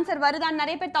பார்க்கலாம் அந்த ஆன்சர் வருதான்னு.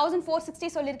 நிறைய பேர் 1460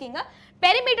 சொல்லியிருக்கீங்க.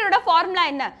 பெரிமீட்டரோட ஃபார்முலா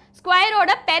என்ன?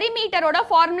 ஸ்கொயரோட பெரிமீட்டரோட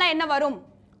ஃபார்முலா என்ன வரும்?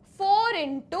 4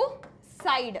 into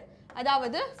சைடு,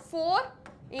 அதாவது 4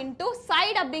 into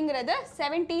சைடு அப்படிங்கிறது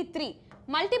 73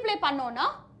 மல்டிப்ளை பண்ணோம்னா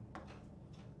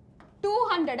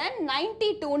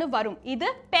 292 வரும். இது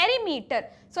பெரிமீட்டர்.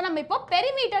 ஸோ நம்ம இப்போ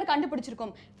பெரிமீட்டர்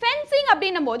கண்டுபிடிச்சிருக்கோம். ஃபென்சிங்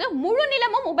அப்படின்னும் போது முழு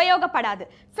நிலமும் உபயோகப்படாது.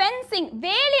 ஃபென்சிங்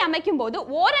வேலி அமைக்கும் போது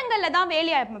ஓரங்களில் தான்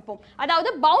வேலி அமைப்போம், அதாவது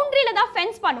பவுண்டரியில தான்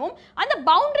ஃபென்ஸ் பண்ணுவோம். அந்த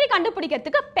பவுண்டரி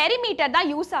கண்டுபிடிக்கிறதுக்கு பெரிமீட்டர் தான்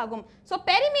யூஸ் ஆகும். ஸோ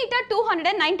பெரிமீட்டர்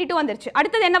 292 வந்துருச்சு.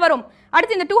 அடுத்தது என்ன வரும்?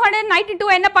 அடுத்து இந்த 292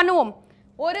 என்ன பண்ணுவோம்?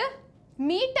 ஒரு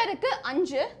மீட்டருக்கு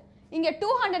 5, இங்க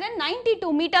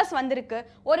 292 மீட்டர்ஸ் வந்திருக்கு.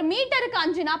 ஒரு மீட்டருக்கு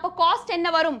 5னா அப்போ காஸ்ட் என்ன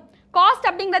வரும்? காஸ்ட்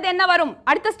அப்படிங்கிறது என்ன வரும்?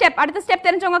 அடுத்த ஸ்டெப்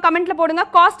தெரிஞ்சவங்க கமெண்ட்ல போடுங்க.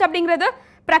 காஸ்ட் அப்படிங்கிறது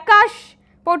பிரகாஷ்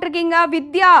போட்டிருக்கீங்க,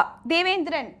 வித்யா,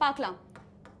 தேவேந்திரன் பார்க்கலாம்.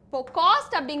 இப்போ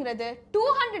காஸ்ட் அப்படிங்கிறது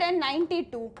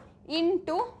 292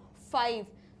 into 5.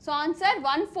 So answer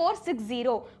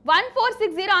 1460.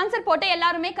 1460 ஆன்சர் போட்டு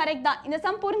எல்லாருமே கரெக்ட் தான். இந்த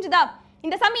சம் புரிஞ்சுதா?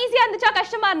 இந்த சம் ஈஸியா இருந்துச்சா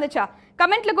கஷ்டமா இருந்துச்சா?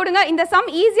 கமெண்ட்ல கொடுங்க. இந்த சம்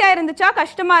ஈஸியா இருந்துச்சா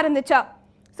கஷ்டமா இருந்துச்சா?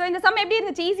 ஸோ இந்த சம் எப்படி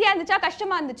இருந்துச்சு? ஈஸியா இருந்துச்சா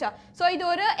கஷ்டமா இருந்துச்சா? ஸோ இது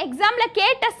ஒரு எக்ஸாம்ல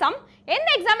கேட்ட சம். எந்த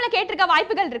எக்ஸாம்ல கேட்டிருக்க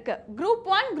வாய்ப்புகள் இருக்கு? குரூப்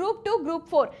 1, குரூப் 2, குரூப்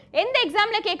 4 எந்த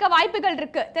எக்ஸாம்ல கேட்க வாய்ப்புகள்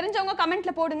இருக்கு? தெரிஞ்சவங்க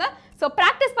கமெண்ட்ல போடுங்க. ஸோ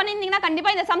பிராக்டிஸ் பண்ணியிருந்தீங்கன்னா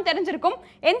கண்டிப்பா இந்த சம் தெரிஞ்சிருக்கும்.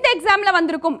 எந்த எக்ஸாம்ல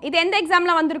வந்திருக்கும்? இது எந்த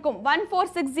எக்ஸாம்ல வந்திருக்கும்?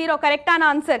 1460 கரெக்டான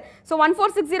ஆன்சர். ஸோ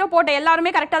 1460 போட்ட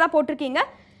எல்லாருமே கரெக்டாக தான் போட்டிருக்கீங்க.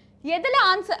 எதுல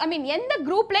ஆன்சர் எந்த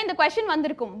குரூப்ல இந்த கொஸ்டின்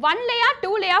வந்திருக்கும்? 1லயா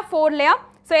 2லயா 4லயா?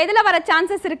 ஸோ எதில் வர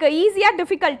சான்சஸ் இருக்கு? ஈஸியா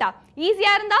டிஃபிகல்ட்டா?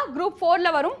 ஈஸியா இருந்தா குரூப் 4ல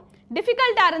வரும்,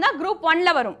 டிஃபிகல்ட்டா இருந்தா குரூப் 1ல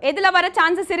வரும். எதில் வர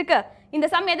சான்சஸ் இருக்கு? இந்த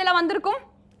சம் எதில் வந்திருக்கும்?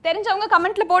 தெரிஞ்சவங்க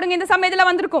கமெண்ட்ல போடுங்க. இந்த சம் எதில்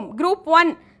வந்திருக்கும்? குரூப்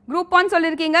 1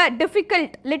 சொல்லியிருக்கீங்க.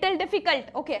 Difficult, little difficult.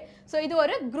 Okay, so இது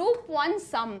ஒரு குரூப் 1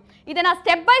 சம். இதை நான்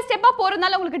ஸ்டெப் பை ஸ்டெப்பாக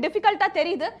போகிறதுனால உங்களுக்கு டிஃபிகல்ட்டாக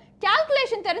தெரியுது.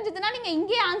 கால்குலேஷன் தெரிஞ்சதுன்னா நீங்கள்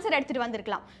இங்கேயே ஆன்சர் எடுத்துகிட்டு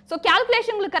வந்திருக்கலாம். ஸோ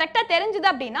கால்குலேஷன் உங்களுக்கு கரெக்டாக தெரிஞ்சுது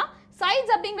அப்படின்னா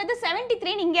சைட்ஸ் அப்படிங்கிறது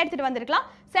 73 இங்கே எடுத்துகிட்டு வந்திருக்கலாம்.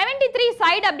 73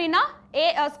 சைடு அப்படின்னா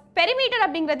பெரிமீட்டர்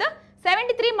அப்படிங்கிறது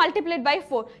 73 multiplied by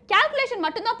 4. கால்குலேஷன்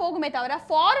மட்டும் தான் போகுமே தவிர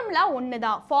ஃபார்முலா ஒன்று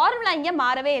தான். ஃபார்முலா இங்கே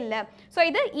மாறவே இல்லை. ஸோ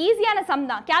இது ஈஸியான சம்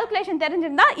தான். கால்குலேஷன்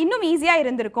தெரிஞ்சிருந்தா இன்னும் ஈஸியாக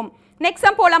இருந்திருக்கும். நெக்ஸ்ட்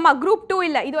சம் போகலாமா? குரூப் 2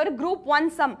 இல்லை, இது ஒரு குரூப் 1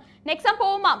 சம். நெக்ஸ்ட் சம்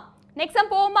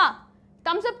போவோமா?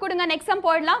 தம்ஸ் அப் கொடுங்க. நெக்ஸ்ட் சம்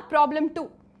போயிடலாம். Problem 2.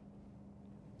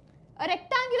 A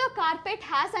rectangular carpet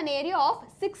has an area of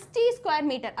 60 square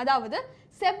meter. அதாவது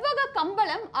செவ்வக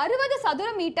கம்பளம் 60 சதுர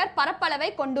மீட்டர் பரப்பளவை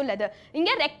கொண்டுள்ளது.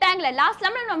 இங்க ரெக்டாங்குலர், லாஸ்ட்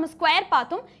லெவல்ல நம்ம ஸ்கொயர்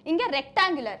பார்த்தோம். இங்க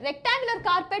ரெக்டாங்குலர்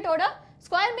கார்பெட்டோட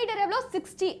ஸ்கொயர் மீட்டர் எவ்வளோ?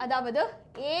 60. அதாவது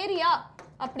ஏரியா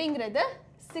அப்படிங்கிறது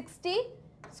 60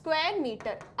 square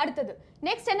meter. அடுத்தது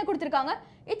next என்ன கொடுத்திருக்காங்க?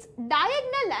 Its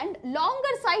diagonal and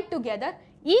longer side together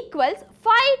equals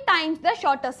 5 times the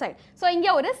shorter side. So இங்க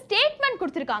ஒரு statement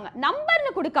கொடுத்திருக்காங்க.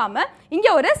 நம்பர்னு கொடுக்காம இங்க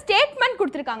ஒரு statement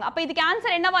கொடுத்திருக்காங்க. அப்ப இதுக்கு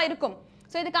ஆன்சர் என்னவா இருக்கும்?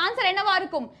 So இதுக்கு ஆன்சர் என்னவா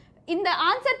இருக்கும்? இந்த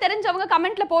ஆன்சர் தெரிஞ்சவங்க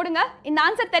கமெண்ட்ல போடுங்க. இந்த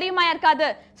ஆன்சர் தெரியுமா யாருக்காவது?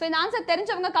 சோ இந்த ஆன்சர்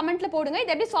தெரிஞ்சவங்க கமெண்ட்ல போடுங்க.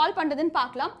 இத எப்படி சால்வ் பண்றதுன்னு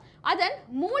பார்க்கலாம். அதன்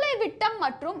மூலைவிட்டம்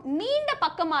மற்றும் நீண்ட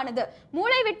பக்கமானது.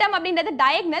 மூலைவிட்டம் அப்படின்றது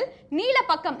diagonal, நீள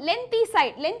பக்கம் lengthy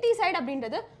side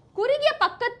அப்படின்றது குறுகிய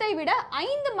பக்கத்தை விட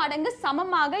 5 மடங்கு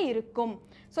சமமாக இருக்கும்.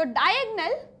 சோ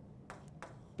diagonal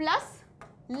plus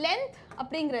length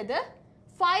அப்படிங்கிறது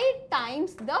 5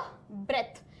 times the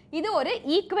breadth. இது ஒரு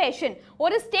ஈக்குவேஷன்.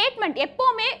 ஒரு ஸ்டேட்மெண்ட்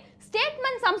எப்பவுமே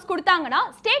ஸ்டேட்மெண்ட் சம்ஸ் கொடுத்தாங்கன்னா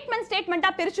ஸ்டேட்மெண்டா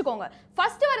பிரிச்சுக்கோங்க.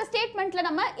 ஃபர்ஸ்ட் வர ஸ்டேட்மெண்ட்ல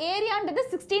நம்ம ஏரியான்றது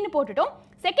 16 போட்டுட்டோம்.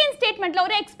 செகண்ட் ஸ்டேட்மெண்ட்ல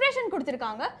ஒரு எக்ஸ்பிரஷன்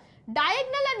கொடுத்திருக்காங்க.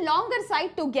 diagonal and longer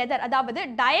side together, அதாவது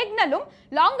diagonalum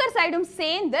longer sideum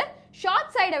சேர்ந்து short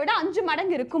side விட 5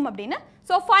 மடங்கு இருக்கும் அப்படினு.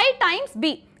 So 5 times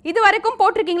b. இது வரைக்கும்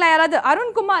போட்டுருக்கீங்களா யாராவது?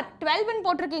 அருண்குமார் 12 ன்னு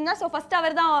போட்டுருக்கீங்க. சோ ஃபர்ஸ்ட்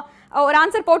அவர் தான் ஒரு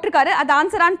ஆன்சர் போட்டுருக்காரு. அது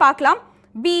ஆன்சரான்னு பார்க்கலாம்.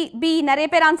 b நிறைய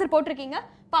பேர் ஆன்சர் போட்டுருக்கீங்க.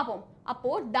 பாப்போம்.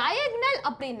 அப்போ diagonal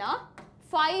அப்படினா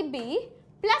 5b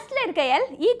பிளஸ்ல இருக்க l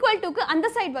ஈக்குவல் டுக்கு அந்த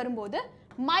சைடு வரும்போது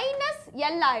மைனஸ்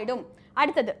l ஆயிடும்.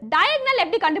 அடுத்தது diagonal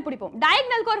எப்படி கண்டுபிடிப்போம்?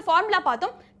 diagonalக்கு ஒரு ஃபார்முலா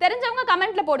பார்த்தோம். தெரிஞ்சவங்க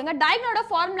கமெண்ட்ல போடுங்க. diagonalோட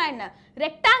ஃபார்முலா என்ன?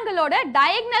 ரெக்டாங்கிளோட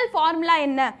diagonal ஃபார்முலா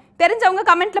என்ன? தெரிஞ்சவங்க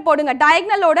கமெண்ட்ல போடுங்க.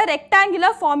 diagonalோட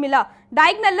ரெக்டாங்குலர் ஃபார்முலா.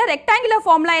 diagonalல ரெக்டாங்குலர்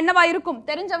ஃபார்முலா என்னவா இருக்கும்?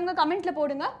 தெரிஞ்சவங்க கமெண்ட்ல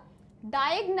போடுங்க.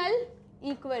 diagonal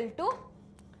equal to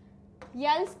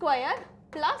l square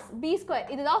plus b square.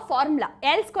 இதுதான் formula.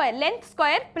 l square length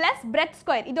square plus breadth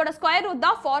square. இதோட ஸ்கொயர் ரூட்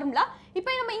தான் ஃபார்முலா. இப்போ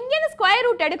நம்ம இங்க இருந்து ஸ்கொயர்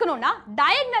ரூட் எடுக்கணும்னா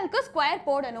diagonalக்கு ஸ்கொயர்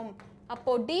போடணும்.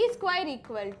 அப்போ d square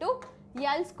equal to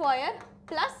l square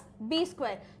plus b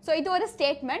square. So இது ஒரு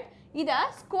ஸ்டேட்மெண்ட். இத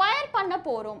ஸ்கொயர் பண்ண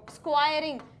போறோம்.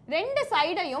 ஸ்கொயரிங் ரெண்டு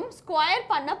சைடையும் ஸ்கொயர்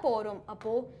பண்ண போறோம்.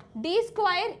 அப்போ d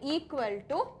square equal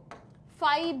to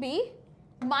 5b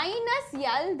minus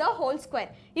l the whole square.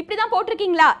 இப்படி தான்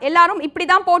போட்டுருக்கீங்களா? எல்லாரும் இப்படி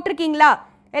தான் போட்டுருக்கீங்களா?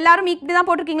 எல்லாரும் இப்படி தான்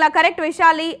போட்டுருக்கீங்களா? Correct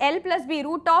Vishali. l plus b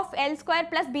root of l square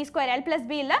plus b square. l plus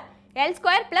b இல்ல l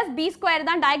square plus b square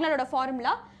தான் diagonalோட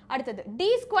ஃபார்முலா. அடுத்தது d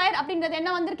square அப்படின்றது என்ன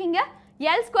வந்திருக்கீங்க?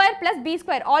 l square plus b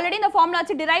square. Already இந்த ஃபார்முலா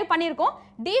வச்சு டிரைவ் பண்ணியிருக்கோம்.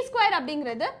 d square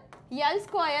அப்படிங்கிறது l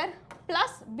square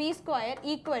plus b square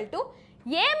equal to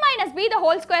a minus b the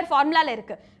whole square ஃபார்முலால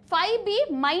இருக்கு. 5b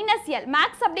minus l.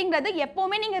 மேக்ஸ் அப்படிங்கிறது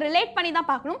எப்பவுமே நீங்க ரிலேட் பண்ணி தான்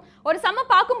பார்க்கணும். ஒரு சம்ம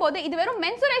பார்க்கும்போது இது வெறும்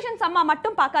மென்சுரேஷன் சம்மா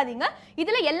மட்டும் பார்க்காதீங்க.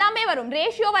 இதுல எல்லாமே வரும்.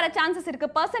 ரேஷியோ வர சான்சஸ் இருக்கு,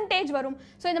 பெர்சன்டேஜ் வரும்.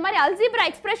 சோ இந்த மாதிரி அல்ஜிப்ரா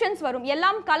எக்ஸ்பிரஷன்ஸ் வரும்.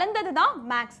 எல்லாம் கலந்தது தான்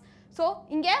மேக்ஸ். சோ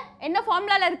இங்க என்ன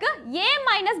ஃபார்முலால இருக்கு? a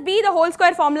minus b the whole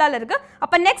square ஃபார்முலால இருக்கு.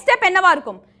 அப்ப நெக்ஸ்ட் ஸ்டெப் என்னவா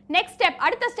இருக்கும்? நெக்ஸ்ட் ஸ்டெப்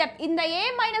அடுத்த ஸ்டெப் இந்த a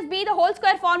minus b the whole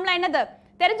square formula என்னது?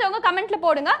 தெரிஞ்சவங்க கமெண்ட்ல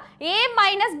போடுங்க. a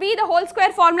minus b the whole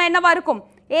square formula என்னவா இருக்கும்?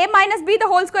 a minus b the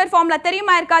whole square formula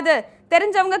தெரியுமா இருக்காது?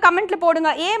 தெரிஞ்சவங்க கமெண்ட்ல போடுங்க.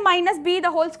 a minus b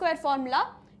the whole square formula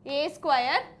a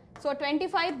square so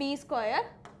 25b square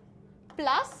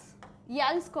plus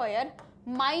l square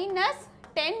minus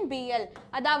 10bl.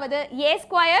 அதாவது a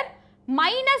square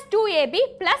minus 2ab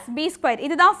plus b square.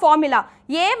 இதுதான் formula.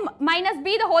 a minus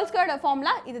b the whole square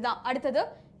formula இதுதான். அடுத்தது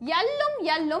எல்லும்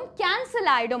எல்லும் cancel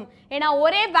ஆயிடும். ஏன்னா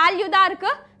ஒரே value தான்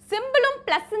இருக்கு. சிம்பிளும்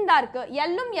plus தான் இருக்கு.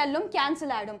 எல்லும் எல்லும்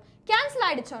கேன்சல் ஆயிடும். கேன்சல்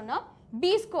ஆயிடுச்சோன்னா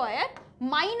b ஸ்கொயர்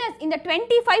மைனஸ் இந்த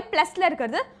 25 பிளஸ்ல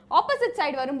இருக்கிறது ஆப்போசிட்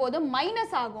சைடு வரும்போது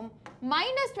மைனஸ் ஆகும்.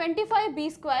 Minus 25b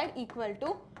square equal to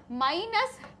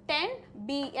minus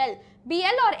 10bl.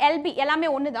 bl or lb எல்லாமே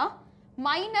ஒன்று தான்.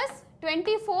 Minus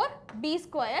 24b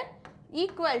square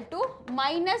equal to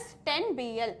minus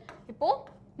 10bl. இப்போ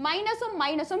மைனஸும்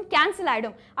மைனஸும் கேன்சல்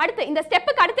ஆயிடும். அடுத்து இந்த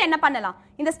ஸ்டெப்புக்கு அடுத்து என்ன பண்ணலாம்?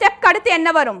 இந்த ஸ்டெப்க்கு அடுத்து என்ன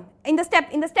வரும்? இந்த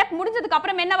ஸ்டெப் முடிஞ்சதுக்கு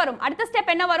அப்புறம் என்ன வரும்? அடுத்த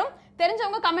ஸ்டெப் என்ன வரும்?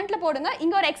 தெரிஞ்சவங்க கமெண்ட்ல போடுங்க.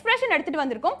 இங்க ஒரு எக்ஸ்பிரஷன் எடுத்துட்டு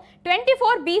வந்திருக்கோம்.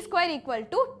 24b square equal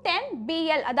to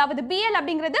 10bl. அதாவது bl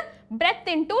அப்படிங்கிறது breadth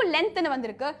into length ன்னு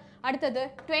வந்திருக்கு. அடுத்தது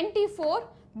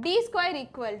 24b ஸ்கொயர்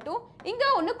ஈக்குவல் டு இங்க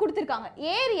ஒன்னு கொடுத்திருக்காங்க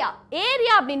ஏரியா.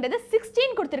 ஏரியா அப்படின்றது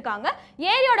 16 கொடுத்திருக்காங்க.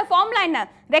 ஏரியாவோட ஃபார்முலா என்ன?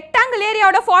 ரெக்டாங்கிள்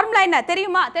ஏரியாவோட ஃபார்முலா என்ன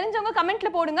தெரியுமா? தெரிஞ்சவங்க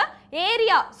கமெண்ட்ல போடுங்க.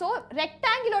 ஏரியா சோ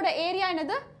ரெக்டாங்கிளோட ஏரியா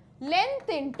என்னது?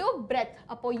 length into breadth.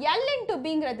 அப்போ l into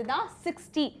bங்கிறது தான்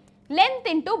 60. length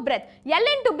into breadth. l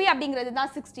into b அப்படிங்கிறது தான்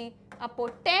 60. அப்போ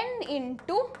 10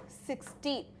 into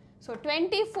 60. so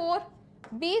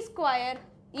 24b square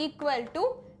equal to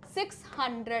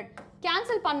 600.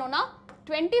 Cancel பண்ணோம்னா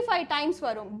 25 டைம்ஸ்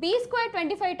வரும். b square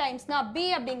 25 டைம்ஸ்னா b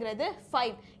அப்படிங்கிறது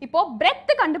 5. இப்போ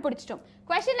breadth கண்டுபிடிச்சிட்டோம்.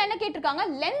 क्वेश्चनல என்ன கேட்டிருக்காங்க?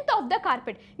 length of the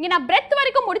carpet. இங்க நான் breadth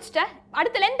வரைக்கும் முடிச்சிட்டேன்.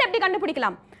 அடுத்து length எப்படி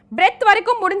கண்டுபிடிக்கலாம்? breadth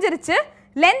வரைக்கும் முடிஞ்சிருச்சு.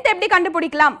 length எப்படி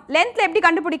கண்டுபிடிக்கலாம்? lengthல எப்படி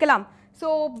கண்டுபிடிக்கலாம்? so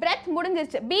breadth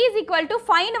முடிஞ்சிருச்சு. b is equal to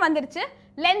 5 னு வந்துருச்சு.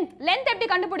 length எப்படி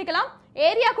கண்டுபிடிக்கலாம்?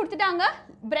 ஏரியா கொடுத்துட்டாங்க,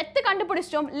 breadth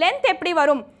கண்டுபிடிச்சிட்டோம். length எப்படி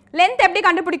வரும்? length எப்படி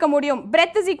கண்டுபிடிக்க முடியும்?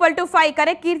 breadth is equal to 5.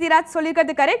 Correct Keerthiraj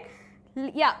சொல்லிருக்கிறது correct.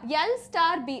 L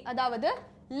star B அதாவது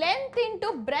length into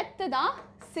breadth தான்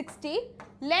 60.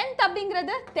 length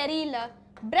அப்படிங்கிறது தெரியல,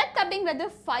 breadth அப்படிங்கிறது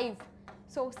 5.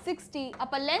 so 60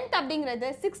 அப்ப length அப்படிங்கிறது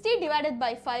 60 divided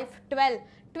by 5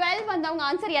 12 வந்தவங்க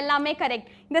ஆன்சர் எல்லாமே கரெக்ட்.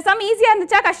 இந்த சம் ஈஸியா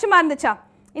இருந்துச்சா கஷ்டமா இருந்துச்சா?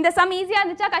 இந்த சம் ஈஸியா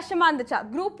இருந்துச்சா கஷ்டமா இருந்துச்சா?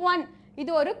 குரூப் 1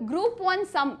 இது ஒரு குரூப் 1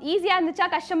 சம். ஈஸியா இருந்துச்சா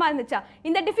கஷ்டமா இருந்துச்சா?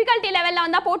 இந்த டிஃபிகல்ட்டி லெவல்ல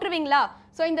வந்தா போட்டுருவீங்களா?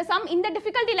 சோ இந்த சம் இந்த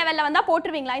டிஃபிகல்ட்டி லெவல்ல வந்தா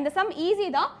போட்டுருவீங்களா? இந்த சம் ஈஸி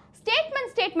தான்.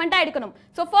 ஸ்டேட்மெண்டா எடுக்கணும்.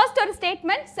 சோ ஃபர்ஸ்ட் ஒரு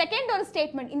ஸ்டேட்மெண்ட், செகண்ட் ஒரு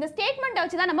ஸ்டேட்மெண்ட். இந்த ஸ்டேட்மெண்ட்டை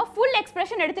வச்சு தான் நம்ம ஃபுல்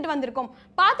எக்ஸ்பிரஷன் எடுத்துட்டு வந்திருக்கோம்.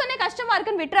 பார்த்தோன்னே கஷ்டமா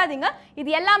இருக்குன்னு விட்டுறாதீங்க. இது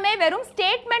எல்லாமே வெறும்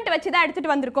ஸ்டேட்மெண்ட் வச்சு தான்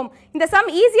எடுத்துட்டு வந்திருக்கோம். இந்த சம்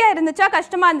ஈஸியா இருந்துச்சா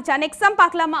கஷ்டமா இருந்துச்சா? நெக்ஸ்ட் சம்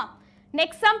பார்க்கலாமா?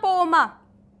 நெக்ஸ்ட் சம் போவோமா?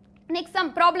 நெக்ஸ்ட்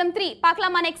சம் ப்ராப்ளம் 3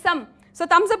 பார்க்கலாமா? Next sum. சோ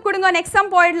தம்ஸ் அப் கொடுங்க. நெக்ஸ்ட்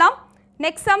சம் போயிடலாம்.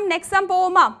 நெக்ஸ்ட் சம்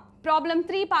போவோமா? ப்ராப்ளம்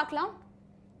 3 பார்க்கலாம்.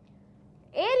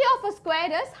 Area of a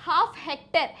square is half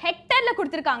hectare. ஹெக்டேர்ல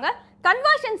கொடுத்திருக்காங்க.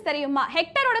 கன்வர்ஷன்ஸ் தெரியுமா?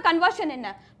 ஹெக்டரோட கன்வர்ஷன் என்ன?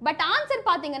 பட் ஆன்சர்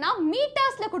பாத்தீங்கன்னா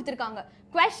மீட்டர்ஸ்ல கொடுத்திருக்காங்க.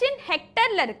 क्वेश्चन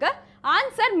ஹெக்டர்ல இருக்கு,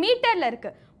 ஆன்சர் மீட்டர்ல இருக்கு.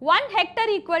 1 hectare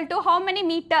equal to how many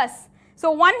meters? so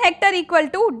 1 hectare equal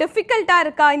to டிஃபிகல்ட்டா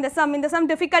இருக்கா இந்த சம்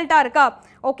டிஃபிகல்ட்டா இருக்கா?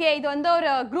 ஓகே, இது வந்து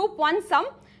ஒரு குரூப் 1 சம்.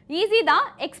 ஈஸி தான்.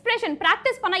 எக்ஸ்பிரஷன்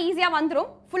பிராக்டிஸ் பண்ணா ஈஸியா வந்துரும்.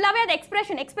 ஃபுல்லாவே அது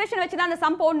எக்ஸ்பிரஷன் வச்சு தான் அந்த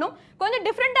சம் போடணும். கொஞ்சம்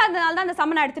டிஃபரெண்டா இருந்தனால தான் அந்த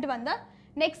சம் நான் எடுத்துட்டு வந்தேன்.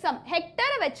 நெக்ஸ்ட் சம்,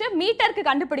 ஹெக்டரை வச்சு மீட்டருக்கு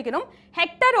கண்டுபிடிக்கணும்.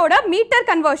 ஹெக்டரோட மீட்டர்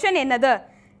கன்வர்ஷன் என்னது?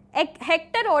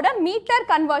 ஹெக்டரோட மீட்டர்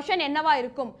கன்வர்ஷன் என்னவா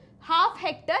இருக்கும்? half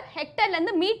hectare, ஹெக்டர்ல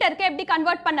இருந்து மீட்டருக்கு எப்படி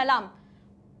கன்வர்ட் பண்ணலாம்?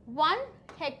 1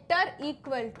 hectare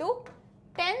equal to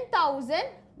 10,000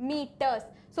 meters.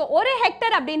 so ஒரு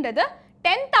ஹெக்டர் அப்படின்றது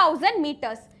 10,000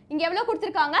 meters. இங்க எவ்வளவு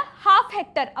கொடுத்திருக்காங்க? half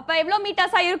hectare. அப்ப எவ்வளவு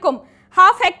மீட்டர்ஸா இருக்கும்?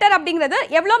 half hectare அப்படிங்கிறது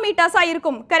எவ்வளவு மீட்டர்ஸா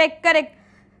இருக்கும்? Correct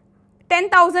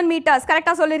 10,000 meters.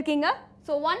 கரெக்ட்டா சொல்லிருக்கீங்க.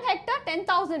 so 1 hectare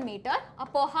 10,000 meter.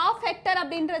 அப்போ half hectare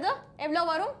அப்படின்றது எவ்வளவு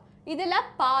வரும்? இதுல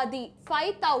பாதி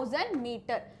 5,000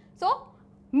 meter. so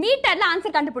மீட்டர்ல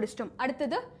ஆன்சர் கண்டுபிடிச்சிட்டோம்.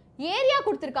 அடுத்தது ஏரியா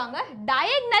கொடுத்திருக்காங்க,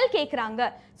 டயகனல் கேக்குறாங்க.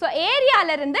 சோ ஏரியால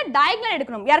இருந்து டயகனல்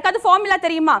எடுக்கணும். யாருக்காவது ஃபார்முலா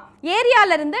தெரியுமா?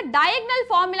 ஏரியால இருந்து டயகனல்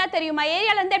ஃபார்முலா தெரியுமா?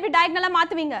 ஏரியால இருந்து எப்படி டயகனலா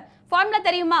மாத்துவீங்க? ஃபார்முலா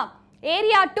தெரியுமா?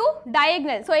 Area to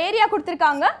diagonal. So area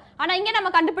கொடுத்திருக்காங்க, ஆனா இங்க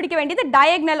நம்ம கண்டுபிடிக்க வேண்டியது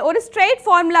டயகனல். ஒரு ஸ்ட்ரெயிட்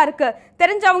ஃபார்முலா இருக்கு,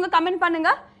 தெரிஞ்சவங்க கமெண்ட்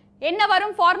பண்ணுங்க. என்ன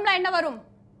வரும்? ஃபார்முலா என்ன வரும்?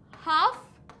 half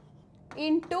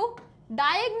into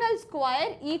diagonal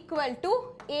square equal to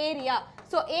area.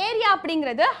 so area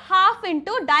அப்படிங்கிறது half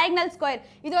into diagonal square.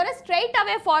 இது ஒரு straight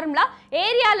away formula.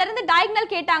 ஏரியால இருந்து diagonal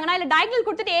கேட்டாங்கன்னா இல்ல diagonal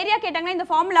கொடுத்துட்டு ஏரியா கேட்டாங்கன்னா இந்த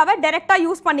ஃபார்முலாவை டைரக்டா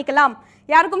யூஸ் பண்ணிக்கலாம்.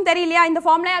 யாருக்கும் தெரியலையா இந்த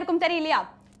ஃபார்முலா? யாருக்கும் தெரியலையா?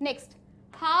 நெக்ஸ்ட்,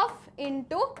 half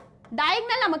into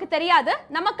diagonal நமக்கு தெரியாது,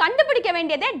 நம்ம கண்டுபிடிக்க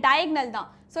வேண்டியதே diagonal தான்.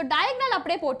 so diagonal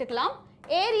அப்படியே போட்டுக்கலாம்.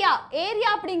 ஏரியா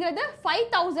அப்படிங்கிறது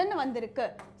 5,000 வந்திருக்கு.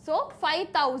 so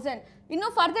 5,000.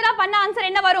 இன்னும் ஃபர்தரா பண்ண ஆன்சர்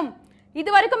என்ன வரும்? இது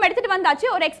வரைக்கும் எடுத்துட்டு வந்தாச்சு,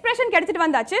 ஒரு எக்ஸ்பிரஷன் எடுத்துட்டு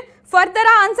வந்தாச்சு.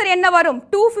 ஃபர்தரா ஆன்சர் என்ன வரும்?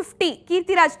 250.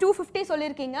 கீர்த்திராஜ் 250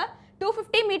 சொல்லிருக்கீங்க.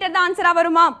 250 மீட்டர் தான் ஆன்சரா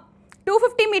வருமா?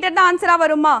 250 மீட்டர் தான் ஆன்சரா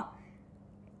வருமா?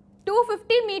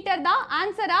 250 மீட்டர் தான்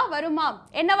ஆன்சரா வருமா?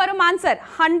 என்ன வரும் ஆன்சர்?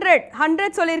 100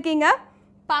 சொல்லிருக்கீங்க.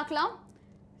 பார்க்கலாம்.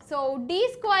 so d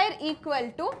square equal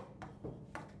to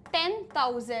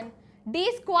 10,000. d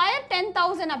square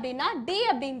 10,000 அப்படின்னா d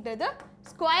அப்படின்றது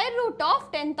square root of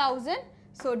 10,000.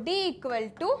 so d equal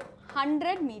to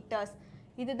 100 meters.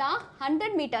 இதுதான்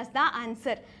 100 meters தான்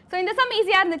ஆன்சர். so இந்த சம்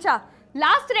ஈஸியா இருந்துச்சா?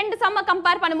 லாஸ்ட் ரெண்டு சம்ம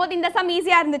கம்பேர் பண்ணும்போது இந்த சம்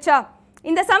ஈஸியா இருந்துச்சா?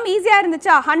 இந்த சம் ஈஸியா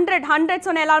இருந்துச்சா? 100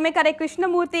 சொன்ன எல்லாரும் கரெக்ட்.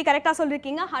 கிருஷ்ணமூர்த்தி கரெக்டா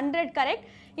சொல்லிருக்கீங்க. 100 கரெக்ட்.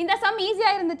 இந்த சம்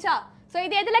ஈஸியா இருந்துச்சா? சோ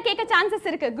இது எதுல கேட்க சான்சஸ்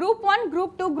இருக்கு? குரூப் 1,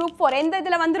 குரூப் 2, குரூப் 4 எந்த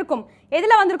இதுல வந்திருக்கும்?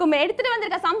 எடுத்துட்டு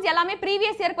வந்திருக்க சம்ஸ் எல்லாமே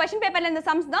ப்ரீவியஸ் இயர் क्वेश्चन பேப்பர்ல இந்த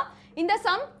சம்ஸ் தான். இந்த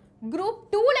சம் குரூப்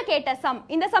 2ல கேட்ட சம்.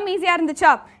 இந்த சம் ஈஸியா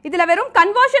இருந்துச்சா? இதுல வெறும்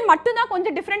கன்வர்ஷன் மட்டும் தான்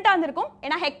கொஞ்சம் டிஃபரெண்டா இருந்திருக்கும்.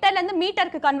 ஏனா ஹெக்டர்ல இருந்து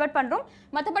மீட்டருக்கு கன்வர்ட் பண்றோம்.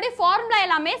 மத்தபடி ஃபார்முலா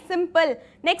எல்லாமே சிம்பிள்.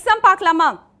 நெக்ஸ்ட் சம் பார்க்கலாமா?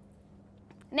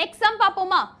 நெக்ஸ்ட் சம்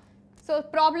பாப்போமா? சோ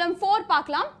ப்ராப்ளம் 4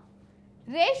 பார்க்கலாம்.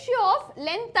 Ratio of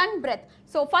length and breadth.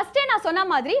 So ஃபர்ஸ்டே நான் சொன்ன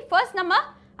மாதிரி ஃபர்ஸ்ட் நம்ம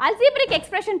அல்ஜிப்ரிக்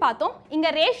எக்ஸ்பிரஷன் பார்த்தோம். இங்க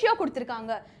ரேஷியோ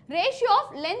கொடுத்திருக்காங்க. Ratio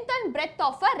of length and breadth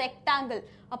of a rectangle.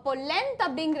 அப்போ லெந்த்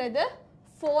அப்படிங்கிறது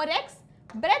 4x,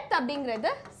 பிரெத் அப்படிங்கிறது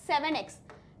 7x.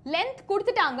 லெந்த்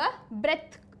கொடுத்துட்டாங்க,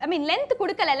 பிரெத் லெந்த்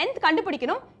கொடுக்கல, லெந்த்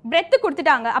கண்டுபிடிக்கணும். பிரெத்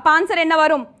கொடுத்துட்டாங்க. அப்ப ஆன்சர் என்ன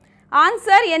வரும்?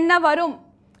 ஆன்சர் என்ன வரும்?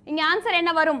 இங்க ஆன்சர்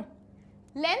என்ன வரும்?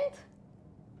 லெந்த்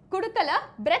கொடுக்கல,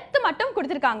 பிரெத் மட்டும்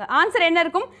கொடுத்திருக்காங்க. ஆன்சர் என்ன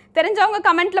இருக்கும்? தெரிஞ்சவங்க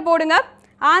கமெண்ட்ல போடுங்க.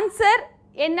 ஆன்சர்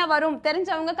என்ன வரும்?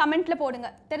 தெரிஞ்சவங்க கமெண்ட்ல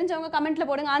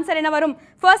போடுங்க. ஆன்சர் என்ன வரும்?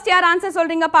 ஃபர்ஸ்ட் யார் ஆன்சர்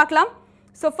சொல்றீங்க பார்க்கலாம்.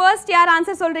 சோ ஃபர்ஸ்ட் யார்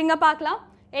ஆன்சர் சொல்றீங்க பார்க்கலாம்.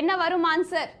 என்ன வரும்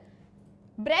ஆன்சர்?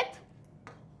 பிரெத்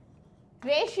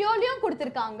ரேஷியோலயும்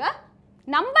கொடுத்திருக்காங்க,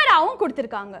 நம்பராவும்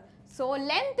கொடுத்திருக்காங்க. So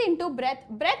length into breadth,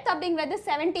 breadth அப்படிங்கிறது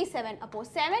 77. அப்போ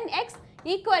 7x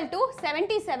equal to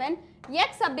 77,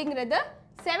 x அப்படிங்கிறது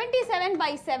 77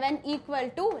 by 7 equal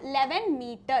to 11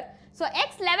 meter. So x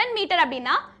 11 meter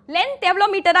அப்படின்னா length எவ்வளோ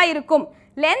மீட்டரா இருக்கும்?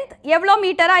 length எவ்வளோ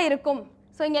மீட்டரா இருக்கும்?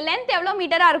 So இங்க length எவ்வளோ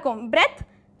மீட்டரா இருக்கும்? breadth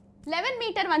 11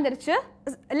 மீட்டர் வந்துருச்சு.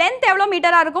 length எவ்வளோ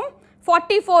மீட்டரா இருக்கும்?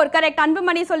 44. கரெக்ட்.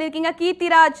 அன்புமணி சொல்லியிருக்கீங்க,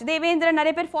 கீர்த்திராஜ், தேவேந்திரன்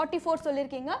நிறைய பேர் 44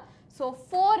 சொல்லியிருக்கீங்க. So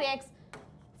 4x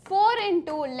 4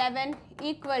 into 11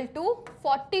 equal to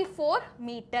 44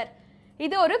 meter.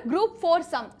 இது ஒரு group 4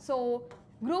 sum. So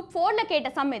group 4ல கேட்ட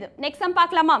சம் இது. நெக்ஸ்ட் சம்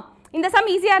பார்க்கலாமா? இந்த சம்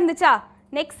ஈஸியா இருந்துச்சா?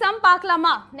 நெக்ஸ்ட் சம்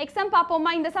பார்க்கலாமா? நெக்ஸ்ட் சம்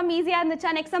பார்ப்போமா? இந்த சம் ஈஸியா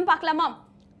இருந்துச்சா? நெக்ஸ்ட் சம் பார்க்கலாமா?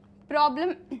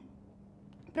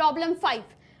 ப்ராப்ளம்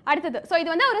 5. அடுத்தது. ஸோ இது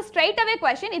வந்து ஒரு ஸ்ட்ரைட் அவே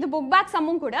கொஸ்டின். இது புக் பேக்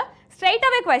சம்மும் கூட. Straight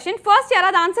away question. ஃபர்ஸ்ட்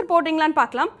யாராவது ஆன்சர் போடுறீங்களான்னு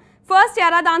பார்க்கலாம். ஃபர்ஸ்ட்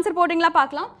யாராவது ஆன்சர் போடுறீங்களா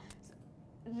பார்க்கலாம்.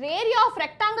 ஏரியா ஆஃப்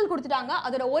ரெக்டாங்கிள் கொடுத்துட்டாங்க.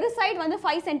 அதோட ஒரு சைடு வந்து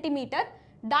 5 சென்டிமீட்டர்.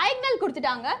 டயக்னல்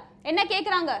கொடுத்துட்டாங்க. என்ன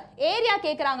கேட்குறாங்க? ஏரியா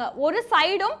கேட்குறாங்க. ஒரு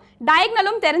சைடும்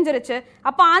டயக்னலும் தெரிஞ்சிருச்சு.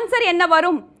 அப்போ ஆன்சர் என்ன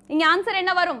வரும்? இங்கே ஆன்சர்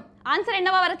என்ன வரும்? ஆன்சர்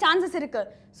என்னவா வர சான்சஸ் இருக்கு?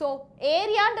 ஸோ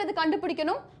ஏரியான்றது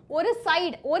கண்டுபிடிக்கணும். ஒரு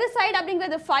சைடு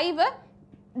அப்படிங்கிறது 5,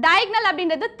 டயக்னல்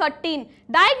அப்படின்றது 13.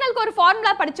 டயக்னலுக்கு ஒரு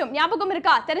ஃபார்முலா படிச்சோம், ஞாபகம்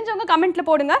இருக்கா? தெரிஞ்சவங்க கமெண்ட்ல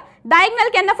போடுங்க.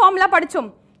 டயக்னலுக்கு என்ன ஃபார்முலா படிச்சோம்?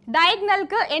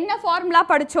 டயக்னலுக்கு என்ன ஃபார்முலா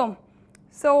படிச்சோம்?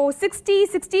 ஸோ 60,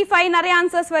 65 நிறைய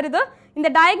ஆன்சர்ஸ் வருது. இந்த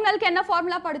டயக்னலுக்கு என்ன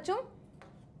ஃபார்முலா படிச்சோம்?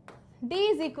 d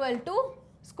is equal to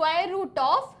square root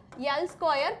of l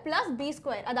square plus b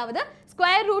square. அதாவது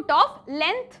square root of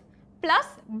length plus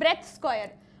breadth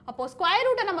square. அப்போ ஸ்கொயர்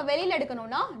ரூட்டை நம்ம வெளியில்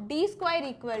எடுக்கணும்னா d square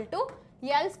equal to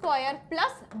l square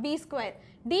plus b square.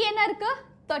 d என்ன இருக்கு?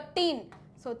 13.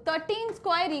 So 13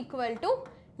 square equal to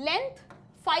length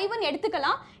 5ன்னு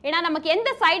எடுத்துக்கலாம். ஏன்னா நமக்கு எந்த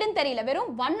சைடுன்னு தெரியல, வெறும்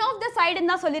ஒன் ஆஃப் த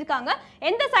சைடுன்னு தான் சொல்லியிருக்காங்க.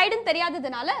 எந்த சைடுன்னு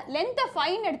தெரியாததுனால லென்த்தை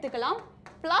 5 எடுத்துக்கலாம்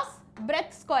பிளஸ்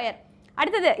பிரெத் ஸ்கொயர்.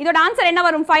 அடுத்தது இதோட ஆன்சர் என்ன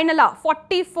வரும்? ஃபைனலா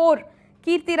 44.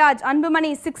 கீர்த்திராஜ்,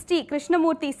 அன்புமணி 60,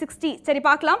 கிருஷ்ணமூர்த்தி 60. சரி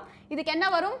பார்க்கலாம். இதுக்கு என்ன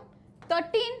வரும்?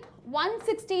 13,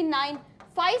 169,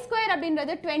 5 ஸ்கொயர்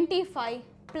அப்படின்றது 25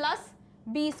 பிளஸ்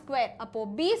b ஸ்கொயர். அப்போ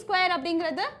b ஸ்கொயர்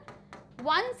அப்படிங்கிறது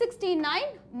 169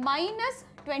 மைனஸ்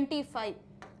 25.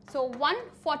 ஸோ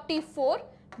 144.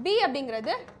 b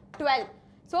அப்படிங்கிறது 12.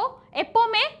 ஸோ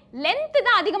எப்போவுமே லென்த்து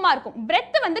தான் அதிகமாக இருக்கும்,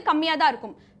 பிரெத்து வந்து கம்மியாக தான்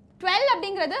இருக்கும். 12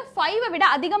 அப்படிங்கிறது 5 விட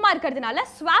அதிகமாக இருக்கிறதுனால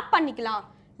ஸ்வாப் பண்ணிக்கலாம்.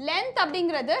 லென்த்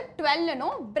அப்படிங்கிறது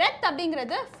 12னும் பிரெத்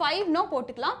அப்படிங்கிறது 5னும்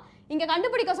போட்டுக்கலாம். இங்கே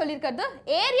கண்டுபிடிக்க சொல்லியிருக்கிறது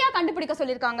ஏரியா கண்டுபிடிக்க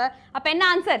சொல்லியிருக்காங்க. அப்போ என்ன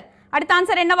ஆன்சர்? அடுத்த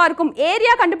ஆன்சர் என்னவா இருக்கும்?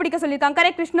 ஏரியா கண்டுபிடிக்க சொல்லியிருக்காங்க.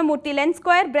 Correct Krishnamurthy. Length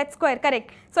square breadth square. Correct.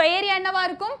 So area என்னவா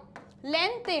இருக்கும்?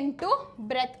 லென்த் இன்டூ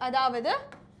பிரெத், அதாவது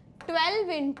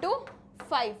 12 into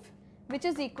 5 which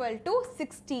is equal to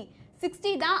 60.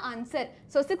 60 தான் ஆன்சர்.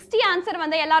 ஸோ 60 ஆன்சர்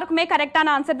வந்து எல்லாருக்குமே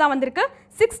கரெக்டான ஆன்சர் தான் வந்திருக்கு.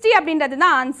 60 அப்படின்றது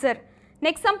தான் ஆன்சர்.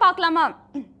 நெக்ஸ்ட் சம் பார்க்கலாமா?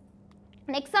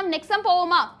 நெக்ஸ்ட் சம்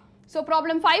போவோமா? ஸோ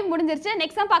ப்ராப்ளம் 5 முடிஞ்சிருச்சு.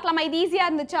 நெக்ஸ்ட் சம் பார்க்கலாமா? இது ஈஸியாக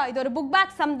இருந்துச்சா? இது ஒரு புக்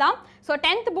பேக் சம் தான். ஸோ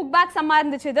 10th புக் பேக் சம்மாக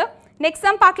இருந்துச்சு இது. நெக்ஸ்ட்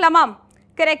சம் பார்க்கலாமா?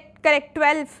 கரெக்ட்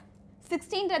 12.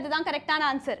 16ன்றது தான் கரெக்டான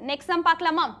ஆன்சர். நெக்ஸ்ட் சம்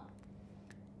பார்க்கலாமா?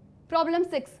 Problem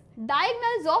 6.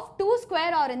 diagonals of 2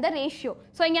 square are in the ratio.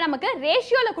 So இங்கே நமக்கு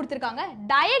ரேஷியோவில் கொடுத்துருக்காங்க,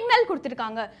 டயக்னல்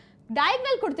கொடுத்துருக்காங்க.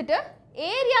 டயக்னல் கொடுத்துட்டு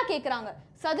ஏரியா கேட்குறாங்க.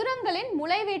 சதுரங்களின்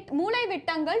மூலை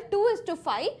விட்டங்கள்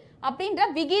 2:5 அப்படின்ற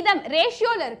விகிதம்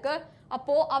ரேஷியோவில் இருக்கு.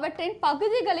 அப்போ அவற்றின்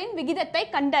பகுதிகளின் விகிதத்தை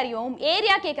கண்டறியவும்.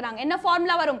 ஏரியா கேட்குறாங்க. என்ன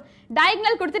ஃபார்முலா வரும்?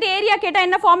 டயக்னல் கொடுத்துட்டு ஏரியா கேட்டால்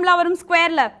என்ன ஃபார்முலா வரும்?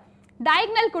 ஸ்கொயரில்.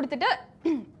 டயக்னல் கொடுத்துட்டு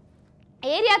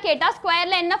ஏரியா கேட்டால்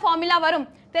ஸ்கொயரில் என்ன ஃபார்முலா வரும்?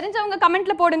 தெரிஞ்சவங்க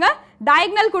கமெண்ட்ல போடுங்க.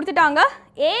 டயக்னல் கொடுத்துட்டாங்க,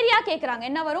 ஏரியா கேட்குறாங்க.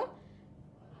 என்ன வரும்?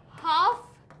 ஹாஃப்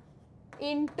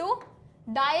இன்டூ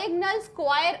டயக்னல்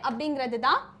ஸ்கொயர் அப்படிங்கிறது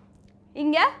தான்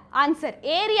இங்கே ஆன்சர்.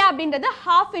 ஏரியா அப்படின்றது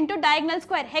half into diagonal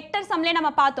square. Hectare சம்லே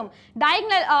நம்ம பார்த்தோம்.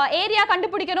 டயக்னல் ஏரியா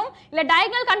கண்டுபிடிக்கணும் இல்லை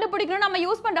டயக்னல் கண்டுபிடிக்கணும் நம்ம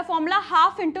யூஸ் பண்ணுற formula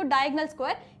half into diagonal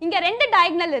square. இங்கே 2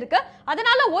 டயக்னல் இருக்கு,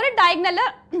 அதனால ஒரு டயக்னல்ல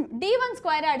d1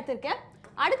 ஸ்கொயராக எடுத்திருக்கேன்.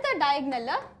 அடுத்த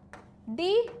டயக்னல்ல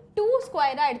d2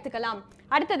 ஸ்கொயராக எடுத்துக்கலாம்.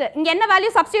 அடுத்தது இங்க என்ன வேல்யூ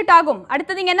சப்ஸ்டியூட்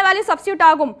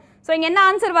ஆகும்? ஸோ இங்க என்ன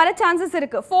ஆன்சர் வர சான்சஸ்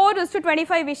இருக்கு?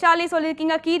 4:25. விஷாலி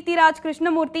சொல்லியிருக்கீங்க, கீர்த்திராஜ்,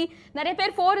 கிருஷ்ணமூர்த்தி நிறைய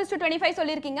பேர் 4:25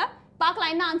 சொல்லியிருக்கீங்க.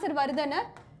 பார்க்கலாம் என்ன ஆன்சர் வருதுன்னு.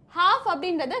 ஹாஃப்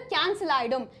அப்படின்றது கேன்சல்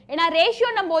ஆயிடும், ஏன்னா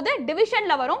ரேஷியோன்னும் போது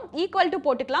டிவிஷன்ல வரும், ஈக்குவல் டு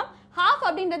போட்டுக்கலாம். ஹாஃப்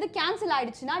அப்படின்றது கேன்சல்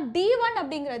ஆயிடுச்சுன்னா d1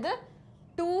 அப்படிங்கிறது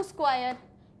 2 ஸ்கொயர்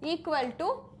ஈக்குவல் டு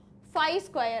 5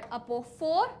 ஸ்கொயர். அப்போ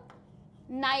 4,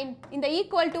 9. இந்த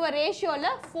ஈக்குவல் டு ரேஷியோல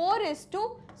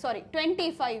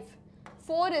 4:25.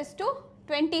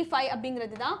 4:25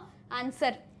 அப்படிங்கிறது தான்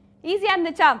ஆன்சர். ஈஸியா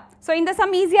இருந்துச்சா? ஸோ இந்த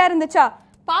சம் ஈஸியா இருந்துச்சா?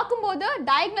 பார்க்கும்போது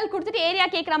டயக்னல் கொடுத்துட்டு ஏரியா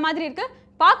கேட்குற மாதிரி இருக்கு,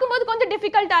 பார்க்கும்போது கொஞ்சம்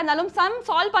டிஃபிகல்ட்டாக இருந்தாலும் சம்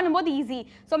சால்வ் பண்ணும்போது ஈஸி.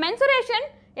 ஸோ மென்சுரேஷன்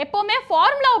எப்பவுமே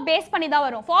ஃபார்முலாவை பேஸ் பண்ணி தான்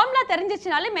வரும். ஃபார்முலா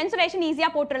தெரிஞ்சிச்சுனாலே மென்சுரேஷன்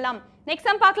ஈஸியா போட்டுடலாம்.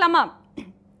 நெக்ஸ்ட் சம் பார்க்கலாமா?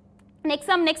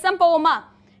 நெக்ஸ்ட் சம் போவோமா?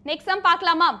 நெக்ஸ்ட் சம்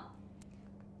பார்க்கலாமா?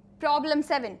 Problem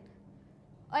 7.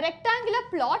 A rectangular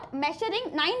plot measuring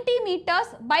 90 meters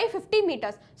by 50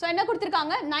 meters. So என்ன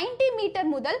கொடுத்திருக்காங்க? 90 மீட்டர்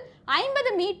முதல்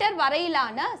 50 மீட்டர்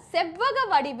வரையிலான செவ்வக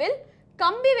வடிவில்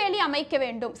கம்பி வேலி அமைக்க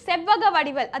வேண்டும். செவ்வக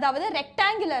வடிவில் அதாவது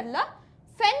ரெக்டாங்குலர்ல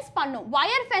ஃபென்ஸ் பண்ணும்,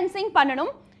 வயர் ஃபென்சிங்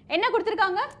பண்ணணும். என்ன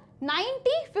கொடுத்திருக்காங்க?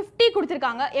 90 50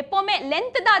 கொடுத்திருக்காங்க. எப்பவுமே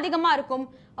லென்த் தான் அதிகமா இருக்கும்.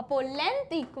 அப்போ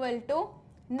length equal to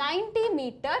 90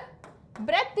 metre,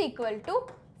 breadth equal to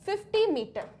 50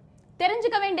 metre.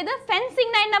 தெரிஞ்சுக்க வேண்டியது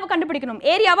ஃபென்சிங்னா என்ன கண்டுபிடிக்கணும்?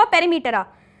 ஏரியாவா பெரிமீட்டரா?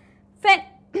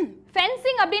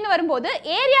 ஃபென்சிங் அப்படின்னு வரும்போது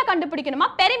area கண்டுபிடிக்கணுமா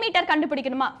perimeter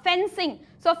கண்டுபிடிக்கணுமா? Fencing.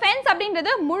 So fence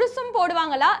அப்படின்றது முழுசும்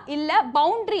போடுவாங்களா இல்லை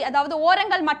பவுண்டரி அதாவது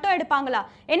ஓரங்கள் மட்டும் எடுப்பாங்களா?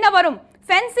 என்ன வரும்?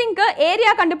 ஃபென்சிங்க்கு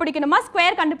ஏரியா கண்டுபிடிக்கணுமா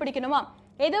ஸ்கொயர் கண்டுபிடிக்கணுமா?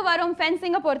 எது வரும்?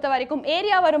 ஃபென்சிங்கை பொறுத்த வரைக்கும்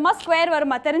ஏரியா வருமா ஸ்கொயர்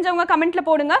வருமா? தெரிஞ்சவங்க கமெண்ட்ல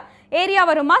போடுங்க. ஏரியா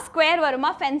வருமா ஸ்கொயர்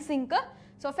வருமா ஃபென்சிங்க்கு?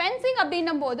 ஸோ ஃபென்சிங்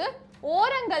அப்படின்னும் போது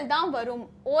ஓரங்கள் தான்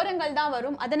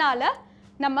வரும். அதனால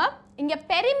நம்ம இங்க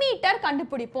பெரிமீட்டர்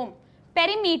கண்டுபிடிப்போம்.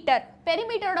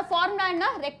 பெரிமீட்டரோட ஃபார்முலா என்ன?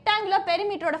 ரெக்டாங்குலர்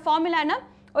பெரிமீட்டரோட ஃபார்முலா என்ன?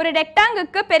 ஒரு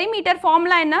ரெக்டாங்குக்கு பெரிமீட்டர்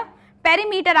ஃபார்முலா என்ன?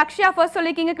 பெரிமீட்டர் அக்ஷயா ஃபர்ஸ்ட்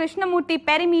சொல்லிருக்கீங்க, கிருஷ்ணமூர்த்தி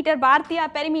பெரிமீட்டர், பாரதியா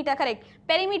பெரிமீட்டர். கரெக்ட்,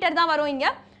 பெரிமீட்டர் தான் வரும் இங்க.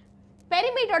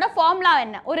 பெரிமீட்டரோட ஃபார்முலா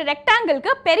என்ன? ஒரு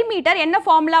ரெக்டாங்கிளுக்கு பெரிமீட்டர் என்ன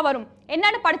ஃபார்முலா வரும்?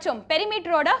 என்னன்னு படிச்சோம்?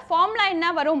 பெரிமீட்டரோட ஃபார்முலா என்ன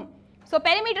வரும்? ஸோ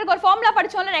பெரிமீட்டருக்கு ஒரு ஃபார்முலா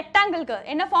படிச்சோம்ல ரெக்டாங்கிளுக்கு,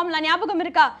 என்ன ஃபார்முலா ஞாபகம்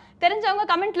இருக்கா? தெரிஞ்சவங்க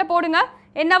கமெண்ட்ல போடுங்க.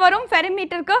 என்ன வரும்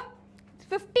பெரிமீட்டருக்கு?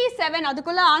 57.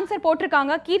 அதுக்குள்ள ஆன்சர்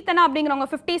போட்டிருக்காங்க. கீர்த்தனா அப்படிங்கிறவங்க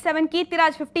 57,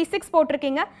 கீர்த்திராஜ் 56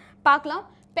 போட்டிருக்கீங்க. பார்க்கலாம்.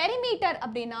 பெரிமீட்டர்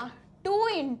அப்படின்னா 2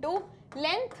 into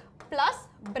length plus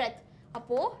breadth.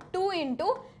 அப்போ 2 into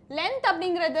length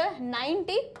அப்படிங்கிறது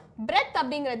 90, breadth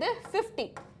அப்படிங்கிறது 50.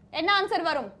 என்ன ஆன்சர்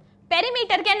வரும்?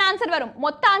 பெரிமீட்டருக்கு என்ன ஆன்சர் வரும்?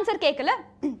 மொத்த ஆன்சர் கேட்கல,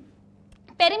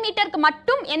 பெரிமீட்டருக்கு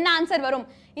மட்டும் என்ன ஆன்சர் வரும்?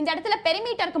 இந்த இடத்துல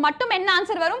பெரிமீட்டருக்கு மட்டும் என்ன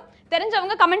ஆன்சர் வரும்?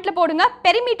 தெரிஞ்சவங்க கமெண்ட்ல போடுங்க.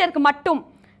 பெரிமீட்டருக்கு மட்டும்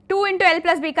 2 into L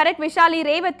plus B. Correct. Vishali,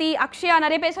 Revathi, Akshaya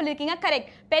நிறைய பேர் சொல்லியிருக்கீங்க. கரெக்ட்.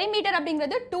 பெரிமீட்டர்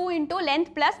அப்படிங்கிறது 2 into length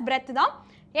plus breadth தான்.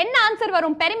 என்ன ஆன்சர்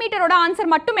வரும்? பெரிமீட்டரோட ஆன்சர்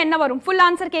மட்டும் என்ன வரும்? ஃபுல்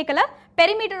ஆன்சர் கேட்கல,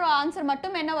 பெரிமீட்டரோட ஆன்சர்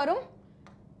மட்டும் என்ன வரும்?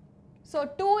 ஸோ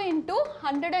 2 into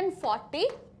 140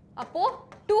 அப்போ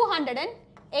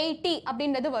 280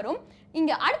 அப்படின்றது வரும்.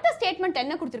 இங்க அடுத்த ஸ்டேட்மெண்ட்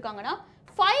என்ன கொடுத்துருக்காங்கன்னா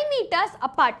 5 meters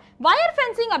apart. வயர்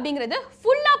ஃபென்சிங் அப்படிங்கிறது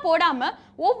ஃபுல்லா போடாம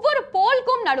ஒவ்வொரு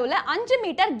போல்க்கும் நடுவுல 5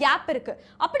 மீட்டர் கேப் இருக்கு.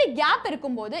 அப்படி கேப்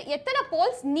இருக்கும்போது எத்தனை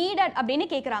போல்ஸ் நீடட் அப்படின்னு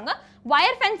கேக்குறாங்க.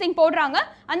 வயர் ஃபென்சிங் போடுறாங்க.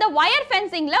 அந்த வயர்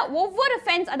ஃபென்சிங்ல ஒவ்வொரு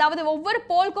ஃபென்ஸ் அதாவது ஒவ்வொரு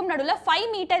போல்க்கும் நடுவுல 5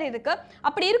 மீட்டர் இருக்கு.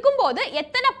 அப்படி இருக்கும்போது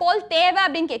எத்தனை போல் தேவை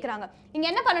அப்படின்னு கேக்குறாங்க. இங்க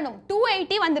என்ன பண்ணணும்?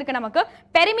 280 வந்திருக்கு நமக்கு.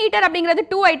 பெரிமீட்டர் அப்படிங்கிறது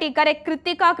 280. கரெக்ட்.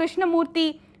 கிருத்திகா, கிருஷ்ணமூர்த்தி,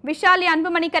 விஷாலி,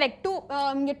 அன்புமணி. கரெக்ட்.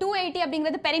 280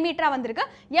 அப்படிங்கிறது பெரிமீட்டரா வந்திருக்கு.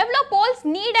 எவ்வளவு போல்ஸ்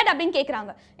நீடட் அப்படின்னு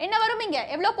கேக்குறாங்க. என்ன வரும் இங்க?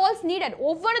 எவ்வளவு போல்ஸ் நீடட்?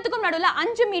 ஒவ்வொன்றுத்துக்கும் நடுவுல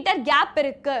 5 மீட்டர் கேப்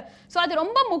இருக்கு. சோ அது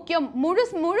ரொம்ப முக்கியம்.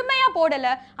 முழுமையா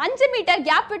போடல, 5 மீட்டர்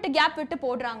கேப் விட்டு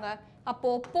போடுறாங்க. அப்போ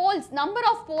poles number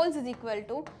of poles is equal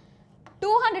to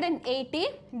 280.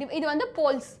 இது வந்து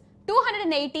போல்ஸ்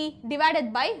 280 டிவைடட்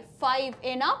பை 5.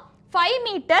 ஏன்னா 5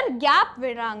 மீட்டர் கேப்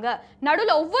விடுறாங்க.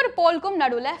 நடுவுல ஒவ்வொரு போல்க்கும்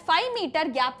நடுவுல 5 மீட்டர்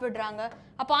கேப் விடுறாங்க.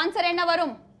 அப்போ ஆன்சர் என்ன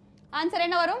வரும்?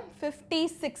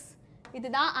 56.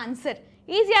 இதுதான் ஆன்சர்.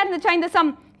 ஈஸியா இருந்துச்சா இந்த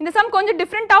சம்? இந்த சம் கொஞ்சம்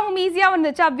டிஃப்ரெண்டாகவும் ஈஸியாகவும்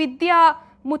இருந்துச்சா? வித்யா,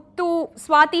 முத்து,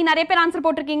 ஸ்வாதி நிறைய பேர் ஆன்சர்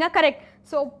போட்டிருக்கீங்க. கரெக்ட்.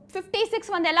 ஸோ 56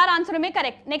 வந்து எல்லாரும் ஆன்சருமே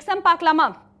கரெக்ட். நெக்ஸ்ட் சம் பார்க்கலாமா?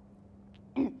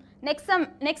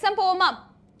 நெக்ஸ்ட் சம் போவோமா?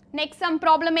 நெக்ஸ்ட் சம்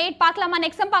ப்ராப்ளம் 8 பார்க்கலாமா?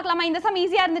 நெக்ஸ்ட் சம் பார்க்கலாமா? இந்த சம்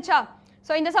ஈஸியா இருந்துச்சா?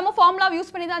 ஸோ இந்த சம் ஃபார்முலா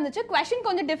யூஸ் பண்ணி தான் இருந்துச்சு. கொஸ்டின்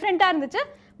கொஞ்சம் டிஃப்ரெண்டாக இருந்துச்சு,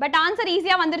 பட் ஆன்சர்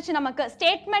ஈஸியாக வந்துருச்சு நமக்கு.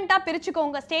 ஸ்டேட்மெண்ட்டாக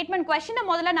பிரிச்சுக்கோங்க. ஸ்டேட்மெண்ட் கொஸ்டினை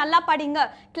முதல்ல நல்லா படிங்க.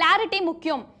 கிளாரிட்டி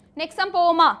முக்கியம். நெக்ஸ்ட் சம்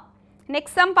போவோமா?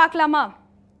 நெக்ஸ்ட் சம் பார்க்கலாமா?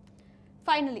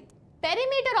 Finally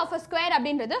perimeter of a square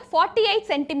அப்படின்றது 48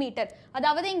 சென்டிமீட்டர்.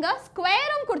 அதாவது இங்க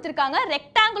ஸ்கொயரும் கொடுத்துருக்காங்க,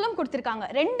 ரெக்டாங்கிளும் கொடுத்துருக்காங்க.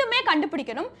 ரெண்டுமே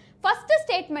கண்டுபிடிக்கணும். First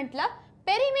ஸ்டேட்மெண்ட்ல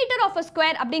perimeter of a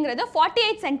square அப்படிங்கிறது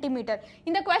 48 சென்டிமீட்டர்.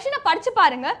 இந்த கொஸ்டினை படிச்சு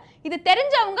பாருங்க. இது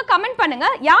தெரிஞ்சவங்க கமெண்ட் பண்ணுங்க.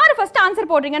 யார் ஃபர்ஸ்ட் ஆன்சர்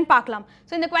போடுறீங்கன்னு பார்க்கலாம்.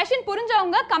 ஸோ இந்த கொஸ்டின்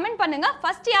புரிஞ்சவங்க கமெண்ட் பண்ணுங்க.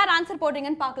 ஃபர்ஸ்ட் யார் ஆன்சர்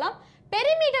போடுறீங்கன்னு பார்க்கலாம்.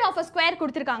 பெரிமீட்டர் ஆஃப் அ ஸ்கொயர்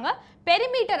கொடுத்துருக்காங்க.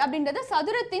 பெரிமீட்டர் அப்படின்றது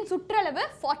சதுரத்தின் சுற்றளவு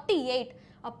 48.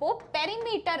 அப்போ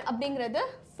பெரிமீட்டர் அப்படிங்கிறது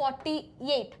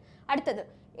 48. அடுத்தது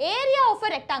area of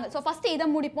a rectangle. So first இதை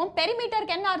முடிப்போம்.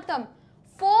 பெரிமீட்டருக்கு என்ன அர்த்தம்?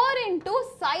 4 into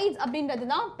sides அப்படின்றது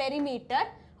தான் பெரிமீட்டர்.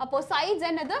 அப்போ சைட்ஸ்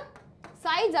என்னது?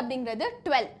 சைட்ஸ் அப்படிங்கிறது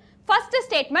 12. ஃபர்ஸ்ட்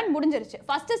ஸ்டேட்மெண்ட் முடிஞ்சிருச்சு.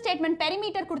 ஃபர்ஸ்ட் ஸ்டேட்மெண்ட்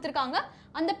பெரிமீட்டர் கொடுத்துருக்காங்க.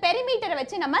 அந்த பெரிமீட்டரை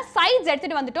வச்சு நம்ம சைட்ஸ்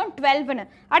எடுத்துட்டு வந்துட்டோம் 12ன்னு.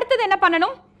 அடுத்தது என்ன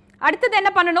பண்ணணும்? நெக்ஸ்ட்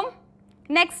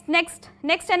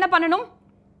என்ன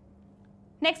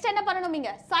பண்ணணும்?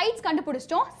 இங்க சைட்ஸ்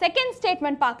கண்டுபிடிச்சிட்டோம். செகண்ட்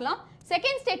ஸ்டேட்மெண்ட் பார்க்கலாம்.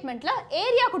 செகண்ட் ஸ்டேட்மெண்ட்ல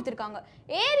ஏரியா கொடுத்திருக்காங்க.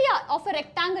 Area of a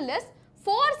rectangle is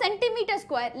 4 cm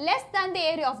square less than the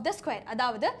area of the square.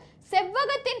 அதாவது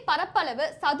செவ்வகத்தின் பரப்பளவு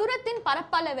சதுரத்தின்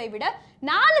பரப்பளவை விட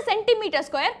 4 cm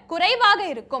ஸ்கொயர் குறைவாக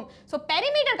இருக்கும். சோ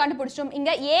பெரிமீட்டர் கண்டுபிடிச்சோம்.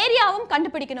 இங்க ஏரியாவும்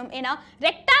கண்டுபிடிக்கணும். ஏனா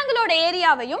ரெக்டாங்கிளோட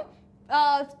ஏரியாவையும்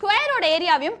ஸ்கொயரோட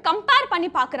ஏரியாவையும் கம்பேர் பண்ணி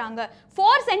பார்க்கறாங்க.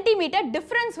 4 cm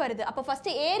டிஃபரன்ஸ் வருது. அப்ப ஃபர்ஸ்ட்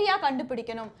ஏரியா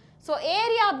கண்டுபிடிக்கணும். சோ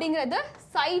ஏரியா அப்படிங்கிறது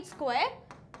சைட் ஸ்கொயர்.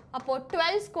 அப்போ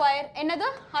 12 ஸ்கொயர் என்னது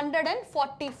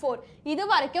 144. இது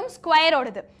வரைக்கும்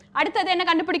ஸ்கொயரோடது. அடுத்தது என்ன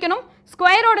கண்டுபிடிக்கணும்?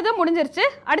 ஸ்கொயரோடது முடிஞ்சிருச்சு.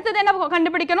 அடுத்தது என்ன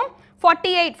கண்டுபிடிக்கணும்?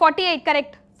 48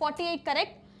 கரெக்ட். 48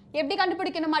 கரெக்ட். எப்படி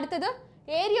கண்டுபிடிக்கணும்? அடுத்தது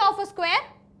ஏரியா ஆஃப் a ஸ்கொயர்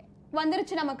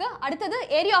வந்துருச்சு நமக்கு. அடுத்தது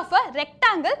area of a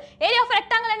rectangle. Area of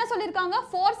rectangle என்ன சொல்லிருக்காங்க?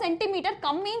 4 cm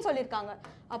கம்மின்னு சொல்லிருக்காங்க.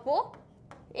 அப்போ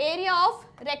ஏரியா ஆஃப்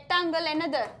ரெக்டாங்கிள்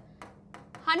என்னது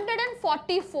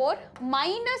 144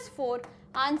 minus 4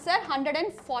 answer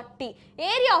 140.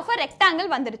 Area of a rectangle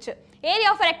வந்துருச்சு. ஏரியா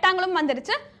ஆஃப் a ரெக்டாங்கிளும்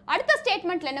வந்துருச்சு. அடுத்த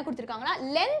ஸ்டேட்மெண்ட்ல என்ன கொடுத்திருக்காங்கன்னா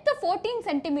லெந்த் 14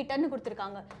 cm ன்னு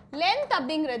கொடுத்திருக்காங்க. லெந்த்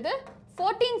அப்படிங்கிறது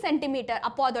 14 cm.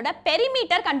 அப்போ அதோட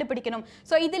பெரிமீட்டர் கண்டுபிடிக்கணும்.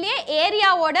 சோ இதுலயே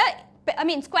ஏரியாவோட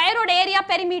ஸ்கொயரோட ஏரியா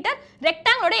பெரிமீட்டர்,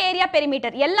 ரெக்டாங்கிளோட ஏரியா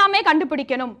பெரிமீட்டர் எல்லாமே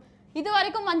கண்டுபிடிக்கணும். இது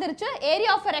வரைக்கும் வந்துருச்சு.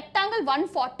 Area of a rectangle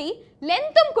 140.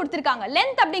 லென்த்தும் கொடுத்திருக்காங்க.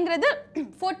 லெந்த் அப்படிங்கிறது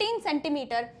 14 cm.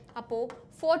 அப்போ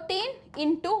 14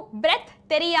 into breadth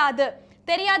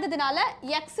தெரியாததுனால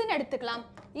x ன்னு எடுத்துக்கலாம்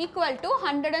equal to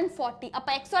 140.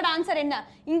 அப்ப x ஓட ஆன்சர் என்ன?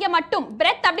 இங்க மட்டும்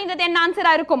breadth அப்படிங்கிறது என்ன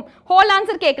ஆன்சரா இருக்கும்? ஹோல்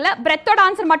ஆன்சர் கேட்கல. breadth ஓட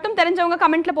ஆன்சர் மட்டும் தெரிஞ்சவங்க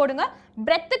கமெண்ட்ல போடுங்க.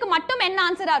 breadthக்கு மட்டும் என்ன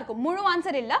ஆன்சரா இருக்கும்? முழு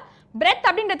ஆன்சர் இல்ல. breadth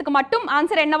அப்படிங்கிறதுக்கு மட்டும்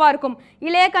ஆன்சர் என்னவா இருக்கும்?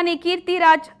 இளையகனி,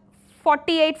 கீர்த்திராஜ்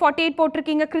 48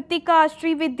 போட்டிருக்கீங்க. கிருத்திகா,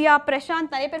 ஸ்ரீவித்யா,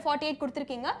 பிரசாந்த் நிறைய பேர் 48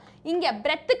 கொடுத்திருக்கீங்க. இங்க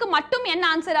breadthக்கு மட்டும் என்ன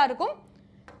ஆன்சரா இருக்கும்?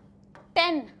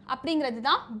 10 அப்படிங்கிறது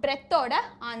தான் breadthோட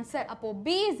ஆன்சர். அப்போ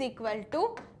b is equal to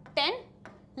 10,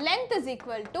 length is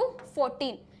equal to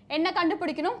 14. என்ன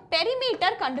கண்டுபிடிக்கணும்?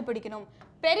 பெரிமீட்டர் கண்டுபிடிக்கணும்.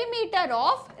 பெரிமீட்டர்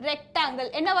ஆஃப் ரெக்டாங்கிள்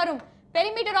என்ன வரும்?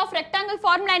 பெரிமீட்டர் ஆஃப் ரெக்டாங்கிள்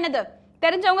ஃபார்முலா என்னது?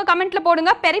 தெரிஞ்சவங்க கமெண்ட்ல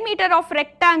போடுங்க. Perimeter of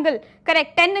rectangle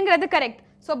correct. 10ங்கிறது correct.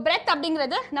 So breadth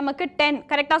அப்படிங்கிறது நமக்கு 10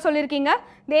 கரெக்ட்டா சொல்லிருக்கீங்க.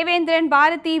 தேவேந்திரன்,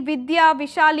 பாரதி, வித்யா,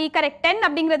 விஷாலி கரெக்ட். 10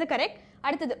 அப்படிங்கிறது கரெக்ட்.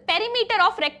 அடுத்தது பெரிமீட்டர்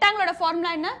ஆஃப் ரெக்டாங்கிளோட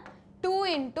ஃபார்முலா என்ன? 2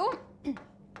 into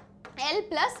L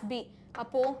plus B.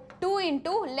 அப்போ 2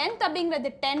 into length அப்படிங்கிறது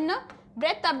 10,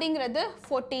 breadth அப்படிங்கிறது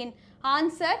 14.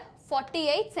 Answer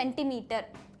 48 cm.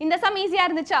 இந்த சம் ஈஸியா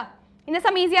இருந்துச்சா?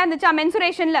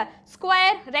 மென்சுரேஷன்ல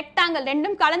ஸ்கொயர் ரெக்டாங்கிள்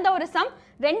ரெண்டும் கலந்த ஒரு சம்.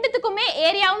 ரெண்டுத்துக்குமே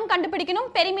ஏரியாவும் கண்டுபிடிக்கணும்,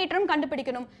 பெரிமீட்டரும்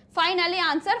கண்டுபிடிக்கணும். Finally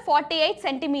answer 48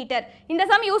 cm. இந்த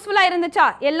சம் யூஸ்ஃபுல்லா இருந்துச்சா?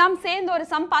 எல்லாம் சேர்ந்து ஒரு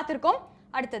சம் பார்த்திருக்கோம்.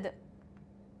 அடுத்தது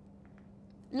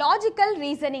லாஜிக்கல்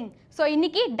ரீசனிங். ஸோ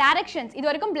இன்னைக்கு டைரக்ஷன்ஸ், இது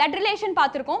வரைக்கும் பிளட் ரிலேஷன்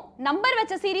பார்த்துருக்கோம், நம்பர்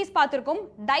வச்ச சீரீஸ் பார்த்துருக்கோம்,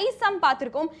 டை சம்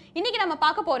பார்த்துருக்கோம். இன்னைக்கு நம்ம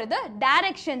பார்க்க போறது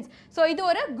டைரக்ஷன்ஸ். ஸோ இது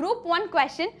ஒரு குரூப் 1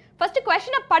 கொஸ்டின். ஃபர்ஸ்ட்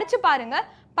கொஸ்டினை படிச்சு பாருங்க.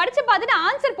 படிச்சு பார்த்துட்டு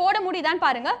ஆன்சர் போட முடியுதான்னு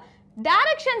பாருங்க.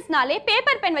 டைரக்ஷன்ஸ்னாலே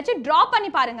பேப்பர் பென் வச்சு டிரா பண்ணி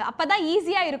பாருங்க. அப்பதான்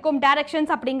ஈஸியா இருக்கும்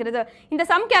டைரக்ஷன்ஸ் அப்படிங்கிறது. இந்த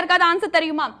சம்க்கு யாருக்காவது ஆன்சர்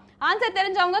தெரியுமா? ஆன்சர்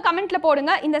தெரிஞ்சவங்க கமெண்ட்ல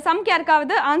போடுங்க. இந்த சம்க்கு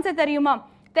யாருக்காவது ஆன்சர் தெரியுமா?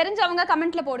 தெரிஞ்சவங்க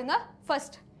கமெண்ட்ல போடுங்க.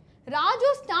 First Raju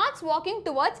starts walking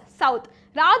towards south.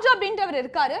 Raju அப்படின்றவர்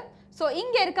இருக்காரு. ஸோ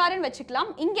இங்க இருக்காருன்னு வச்சுக்கலாம்.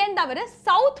 இங்க இருந்து அவர்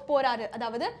சவுத் போறாரு,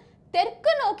 அதாவது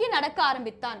தெற்கு நோக்கி நடக்க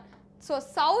ஆரம்பித்தான். ஸோ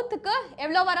சவுத்துக்கு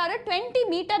எவ்வளோ வராரு? 20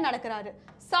 மீட்டர் நடக்கிறாரு.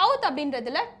 சவுத்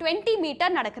அப்படின்றதுல 20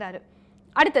 மீட்டர் நடக்கிறாரு.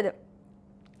 அடுத்தது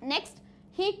next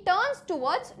he turns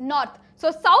towards north. So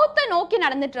சவுத்தை நோக்கி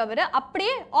நடந்துட்டவர்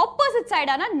அப்படியே ஆப்போசிட்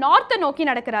சைடான நார்த்தை நோக்கி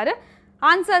நடக்கிறாரு.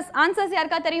 ஆன்சர்ஸ்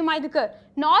யாருக்கா தெரியுமா? இதுக்கு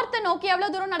நார்த்தை நோக்கி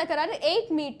எவ்வளவு தூரம் நடக்கிறாரு?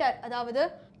 8 மீட்டர். அதாவது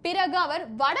பிறகு அவர்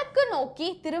வடக்கு நோக்கி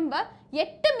திரும்ப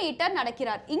 8 மீட்டர்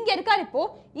நடக்கிறார். இங்க இருக்கார். இப்போ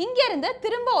இங்க இருந்து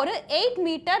திரும்ப ஒரு 8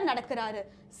 மீட்டர் நடக்கிறாரு.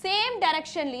 Same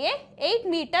டைரக்ஷன்லயே 8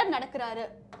 metre நடக்கிறாரு.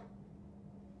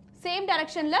 சேம்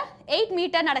டைரக்ஷன்ல 8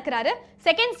 மீட்டர் நடக்கிறாரு.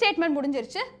 செகண்ட் ஸ்டேட்மெண்ட்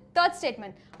முடிஞ்சிருச்சு. தேர்ட்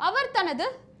ஸ்டேட்மெண்ட், அவர் தனது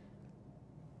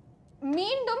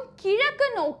மீண்டும் கிழக்கு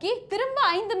நோக்கி திரும்ப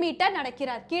 5 மீட்டர்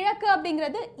நடக்கிறார். கிழக்கு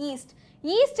அப்படிங்கிறது ஈஸ்ட்.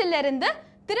 ஈஸ்ட்ல இருந்து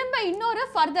திரும்ப இன்னொரு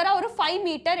ஃபர்தரா ஒரு 5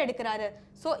 மீட்டர் எடுக்கிறாரு.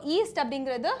 ஸோ ஈஸ்ட்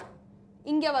அப்படிங்கிறது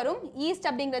இங்க வரும், ஈஸ்ட்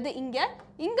அப்படிங்கிறது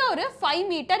இங்க ஒரு 5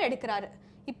 மீட்டர் எடுக்கிறாரு.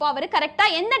 இப்போ அவர் கரெக்டா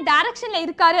என்ன டைரக்ஷன்ல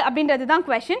இருக்காரு அப்படின்றது தான்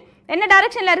क्वेश्चन. என்ன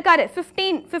டைரக்ஷன்ல இருக்காரு?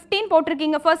 15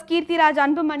 போட்டிருக்கீங்க. ஃபர்ஸ்ட் கீர்த்திராஜ்,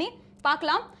 அன்புமணி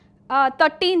பார்க்கலாம்.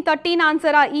 13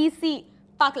 ஆன்சரா? ஈஸி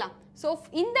பார்க்கலாம். ஸோ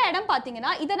இந்த இடம்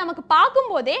பார்த்தீங்கன்னா இதை நமக்கு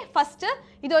பார்க்கும்போதே ஃபர்ஸ்ட்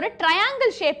இது ஒரு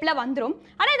ட்ரையாங்கிள் ஷேப்ல வந்துடும்.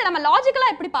 ஆனால் இதை நம்ம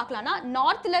லாஜிக்கலாக எப்படி பார்க்கலாம்னா,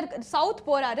 நார்த்ல சவுத்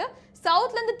போறாரு,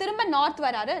 சவுத்ல இருந்து திரும்ப நார்த்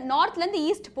வராரு, நார்த்ல இருந்து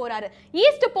ஈஸ்ட் போறாரு.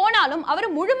 ஈஸ்ட் போனாலும் அவர்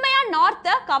முழுமையா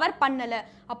நார்த்தை கவர் பண்ணல.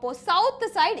 அப்போ சவுத்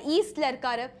சைடு ஈஸ்ட்ல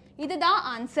இருக்காரு. இதுதான்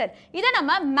ஆன்சர். இதை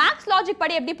நம்ம மேக்ஸ் லாஜிக்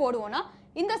படி எப்படி போடுவோம்னா,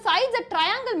 இந்த சைட்ஸ்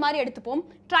ட்ரையாங்கிள் மாதிரி எடுத்துப்போம்.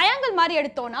 ட்ரையாங்கிள் மாதிரி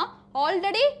எடுத்தோம்னா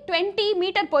ஆல்ரெடி 20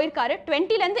 மீட்டர் போயிருக்காரு.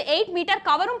 20ல இருந்து 8 மீட்டர்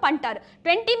கவரும் பண்ணிட்டாரு.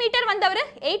 20 மீட்டர் வந்தவர்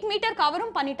 8 மீட்டர்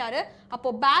கவரும் பண்ணிட்டாரு.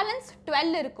 அப்போ பேலன்ஸ்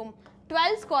 12 இருக்கும்.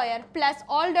 12 ஸ்கொயர் பிளஸ்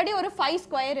ஆல்ரெடி ஒரு 5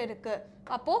 ஸ்கொயர் இருக்கு.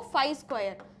 அப்போ 5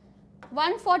 ஸ்கொயர்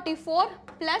 144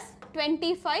 பிளஸ்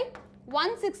 25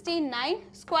 169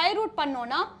 ஸ்கொயர் ரூட்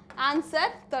பண்ணோம்னா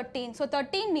answer 13. So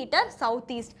 13 metre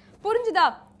south east. புரிஞ்சுதா?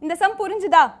 இந்த சம்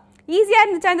புரிஞ்சுதா? ஈஸியா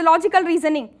இருந்துச்சா இந்த லாஜிக்கல்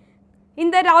ரீசனிங்?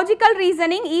 இந்த லாஜிக்கல்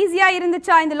ரீசனிங் ஈஸியா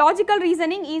இருந்துச்சா? இந்த லாஜிக்கல்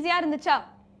ரீசனிங் ஈஸியா இருந்துச்சா?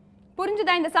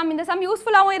 புரிஞ்சுதா இந்த சம்? இந்த சம்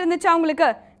யூஸ்ஃபுல்லாகவும் இருந்துச்சா உங்களுக்கு?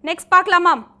 நெக்ஸ்ட்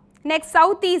பார்க்கலாமா? Next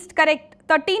south east correct.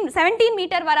 17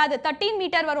 metre வராது, 13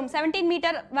 மீட்டர் வரும். 17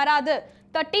 மீட்டர் வராது,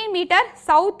 13 மீட்டர்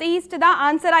சவுத் ஈஸ்ட் தான்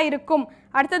ஆன்சரா இருக்கும்.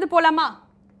 அடுத்தது போலாமா?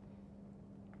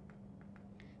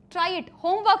 Try it.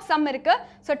 ஹோம்வொர்க் சம் இருக்கு.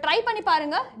 ஸோ ட்ரை பண்ணி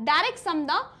பாருங்க. டைரக்ட் சம்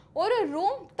தான். ஒரு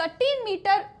ரூம் 13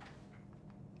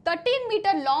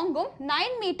 மீட்டர் லாங்கும்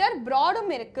 9 மீட்டர்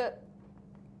ப்ராடும் இருக்கு.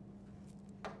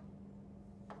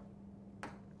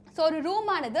 ஸோ ஒரு ரூம்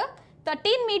ஆனது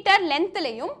 13 மீட்டர்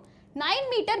லென்த்லையும் 9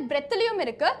 மீட்டர் பிரெத்லையும்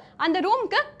இருக்கு. அந்த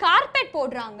ரூமுக்கு கார்பெட்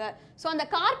போடுறாங்க. ஸோ அந்த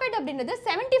கார்பெட் அப்படின்றது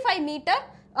 75 மீட்டர்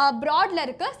ப்ராட்ல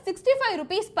இருக்கு. 65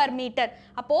 rupees பர் மீட்டர்.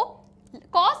 அப்போ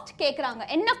காஸ்ட் கேட்குறாங்க.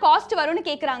 என்ன காஸ்ட் வரும்னு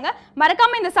கேட்குறாங்க.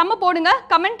 மறக்காம இந்த சம்ம போடுங்க,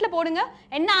 கமெண்ட்ல போடுங்க.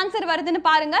 என்ன ஆன்சர் வருதுன்னு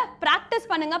பாருங்க. ப்ராக்டிஸ்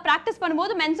பண்ணுங்க. ப்ராக்டிஸ்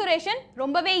பண்ணும்போது மென்சுரேஷன்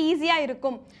ரொம்பவே ஈஸியா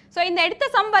இருக்கும். ஸோ இந்த எடுத்த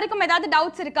சம் வரைக்கும் ஏதாவது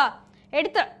டவுட்ஸ் இருக்கா?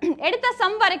 எடுத்த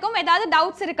சம் வரைக்கும் ஏதாவது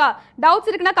டவுட்ஸ் இருக்கா? டவுட்ஸ்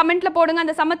இருக்குன்னா கமெண்ட்ல போடுங்க.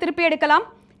 அந்த சம்ம திருப்பி எடுக்கலாம்.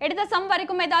 எடுத்த சம்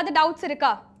வரைக்கும் ஏதாவது டவுட்ஸ்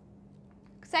இருக்கா?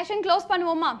 செஷன் க்ளோஸ்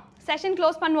பண்ணுவோமா? செஷன்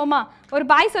க்ளோஸ் பண்ணுவோமா? ஒரு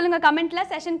பாய் சொல்லுங்க கமெண்ட்ல.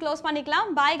 செஷன் க்ளோஸ் பண்ணிக்கலாம்.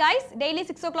 Bye guys. டெய்லி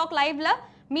 6 o'clock லைவ்ல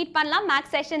மீட் பண்ணலாம்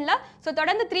மேக்ஸ் செஷன்ல. ஸோ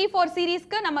தொடர்ந்து 3-4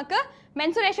 சீரீஸ்க்கு நமக்கு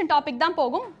மென்சுரேஷன் டாபிக் தான்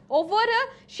போகும். ஒவ்வொரு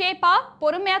ஷேப்பா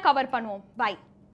பொறுமையா கவர் பண்ணுவோம். பாய்.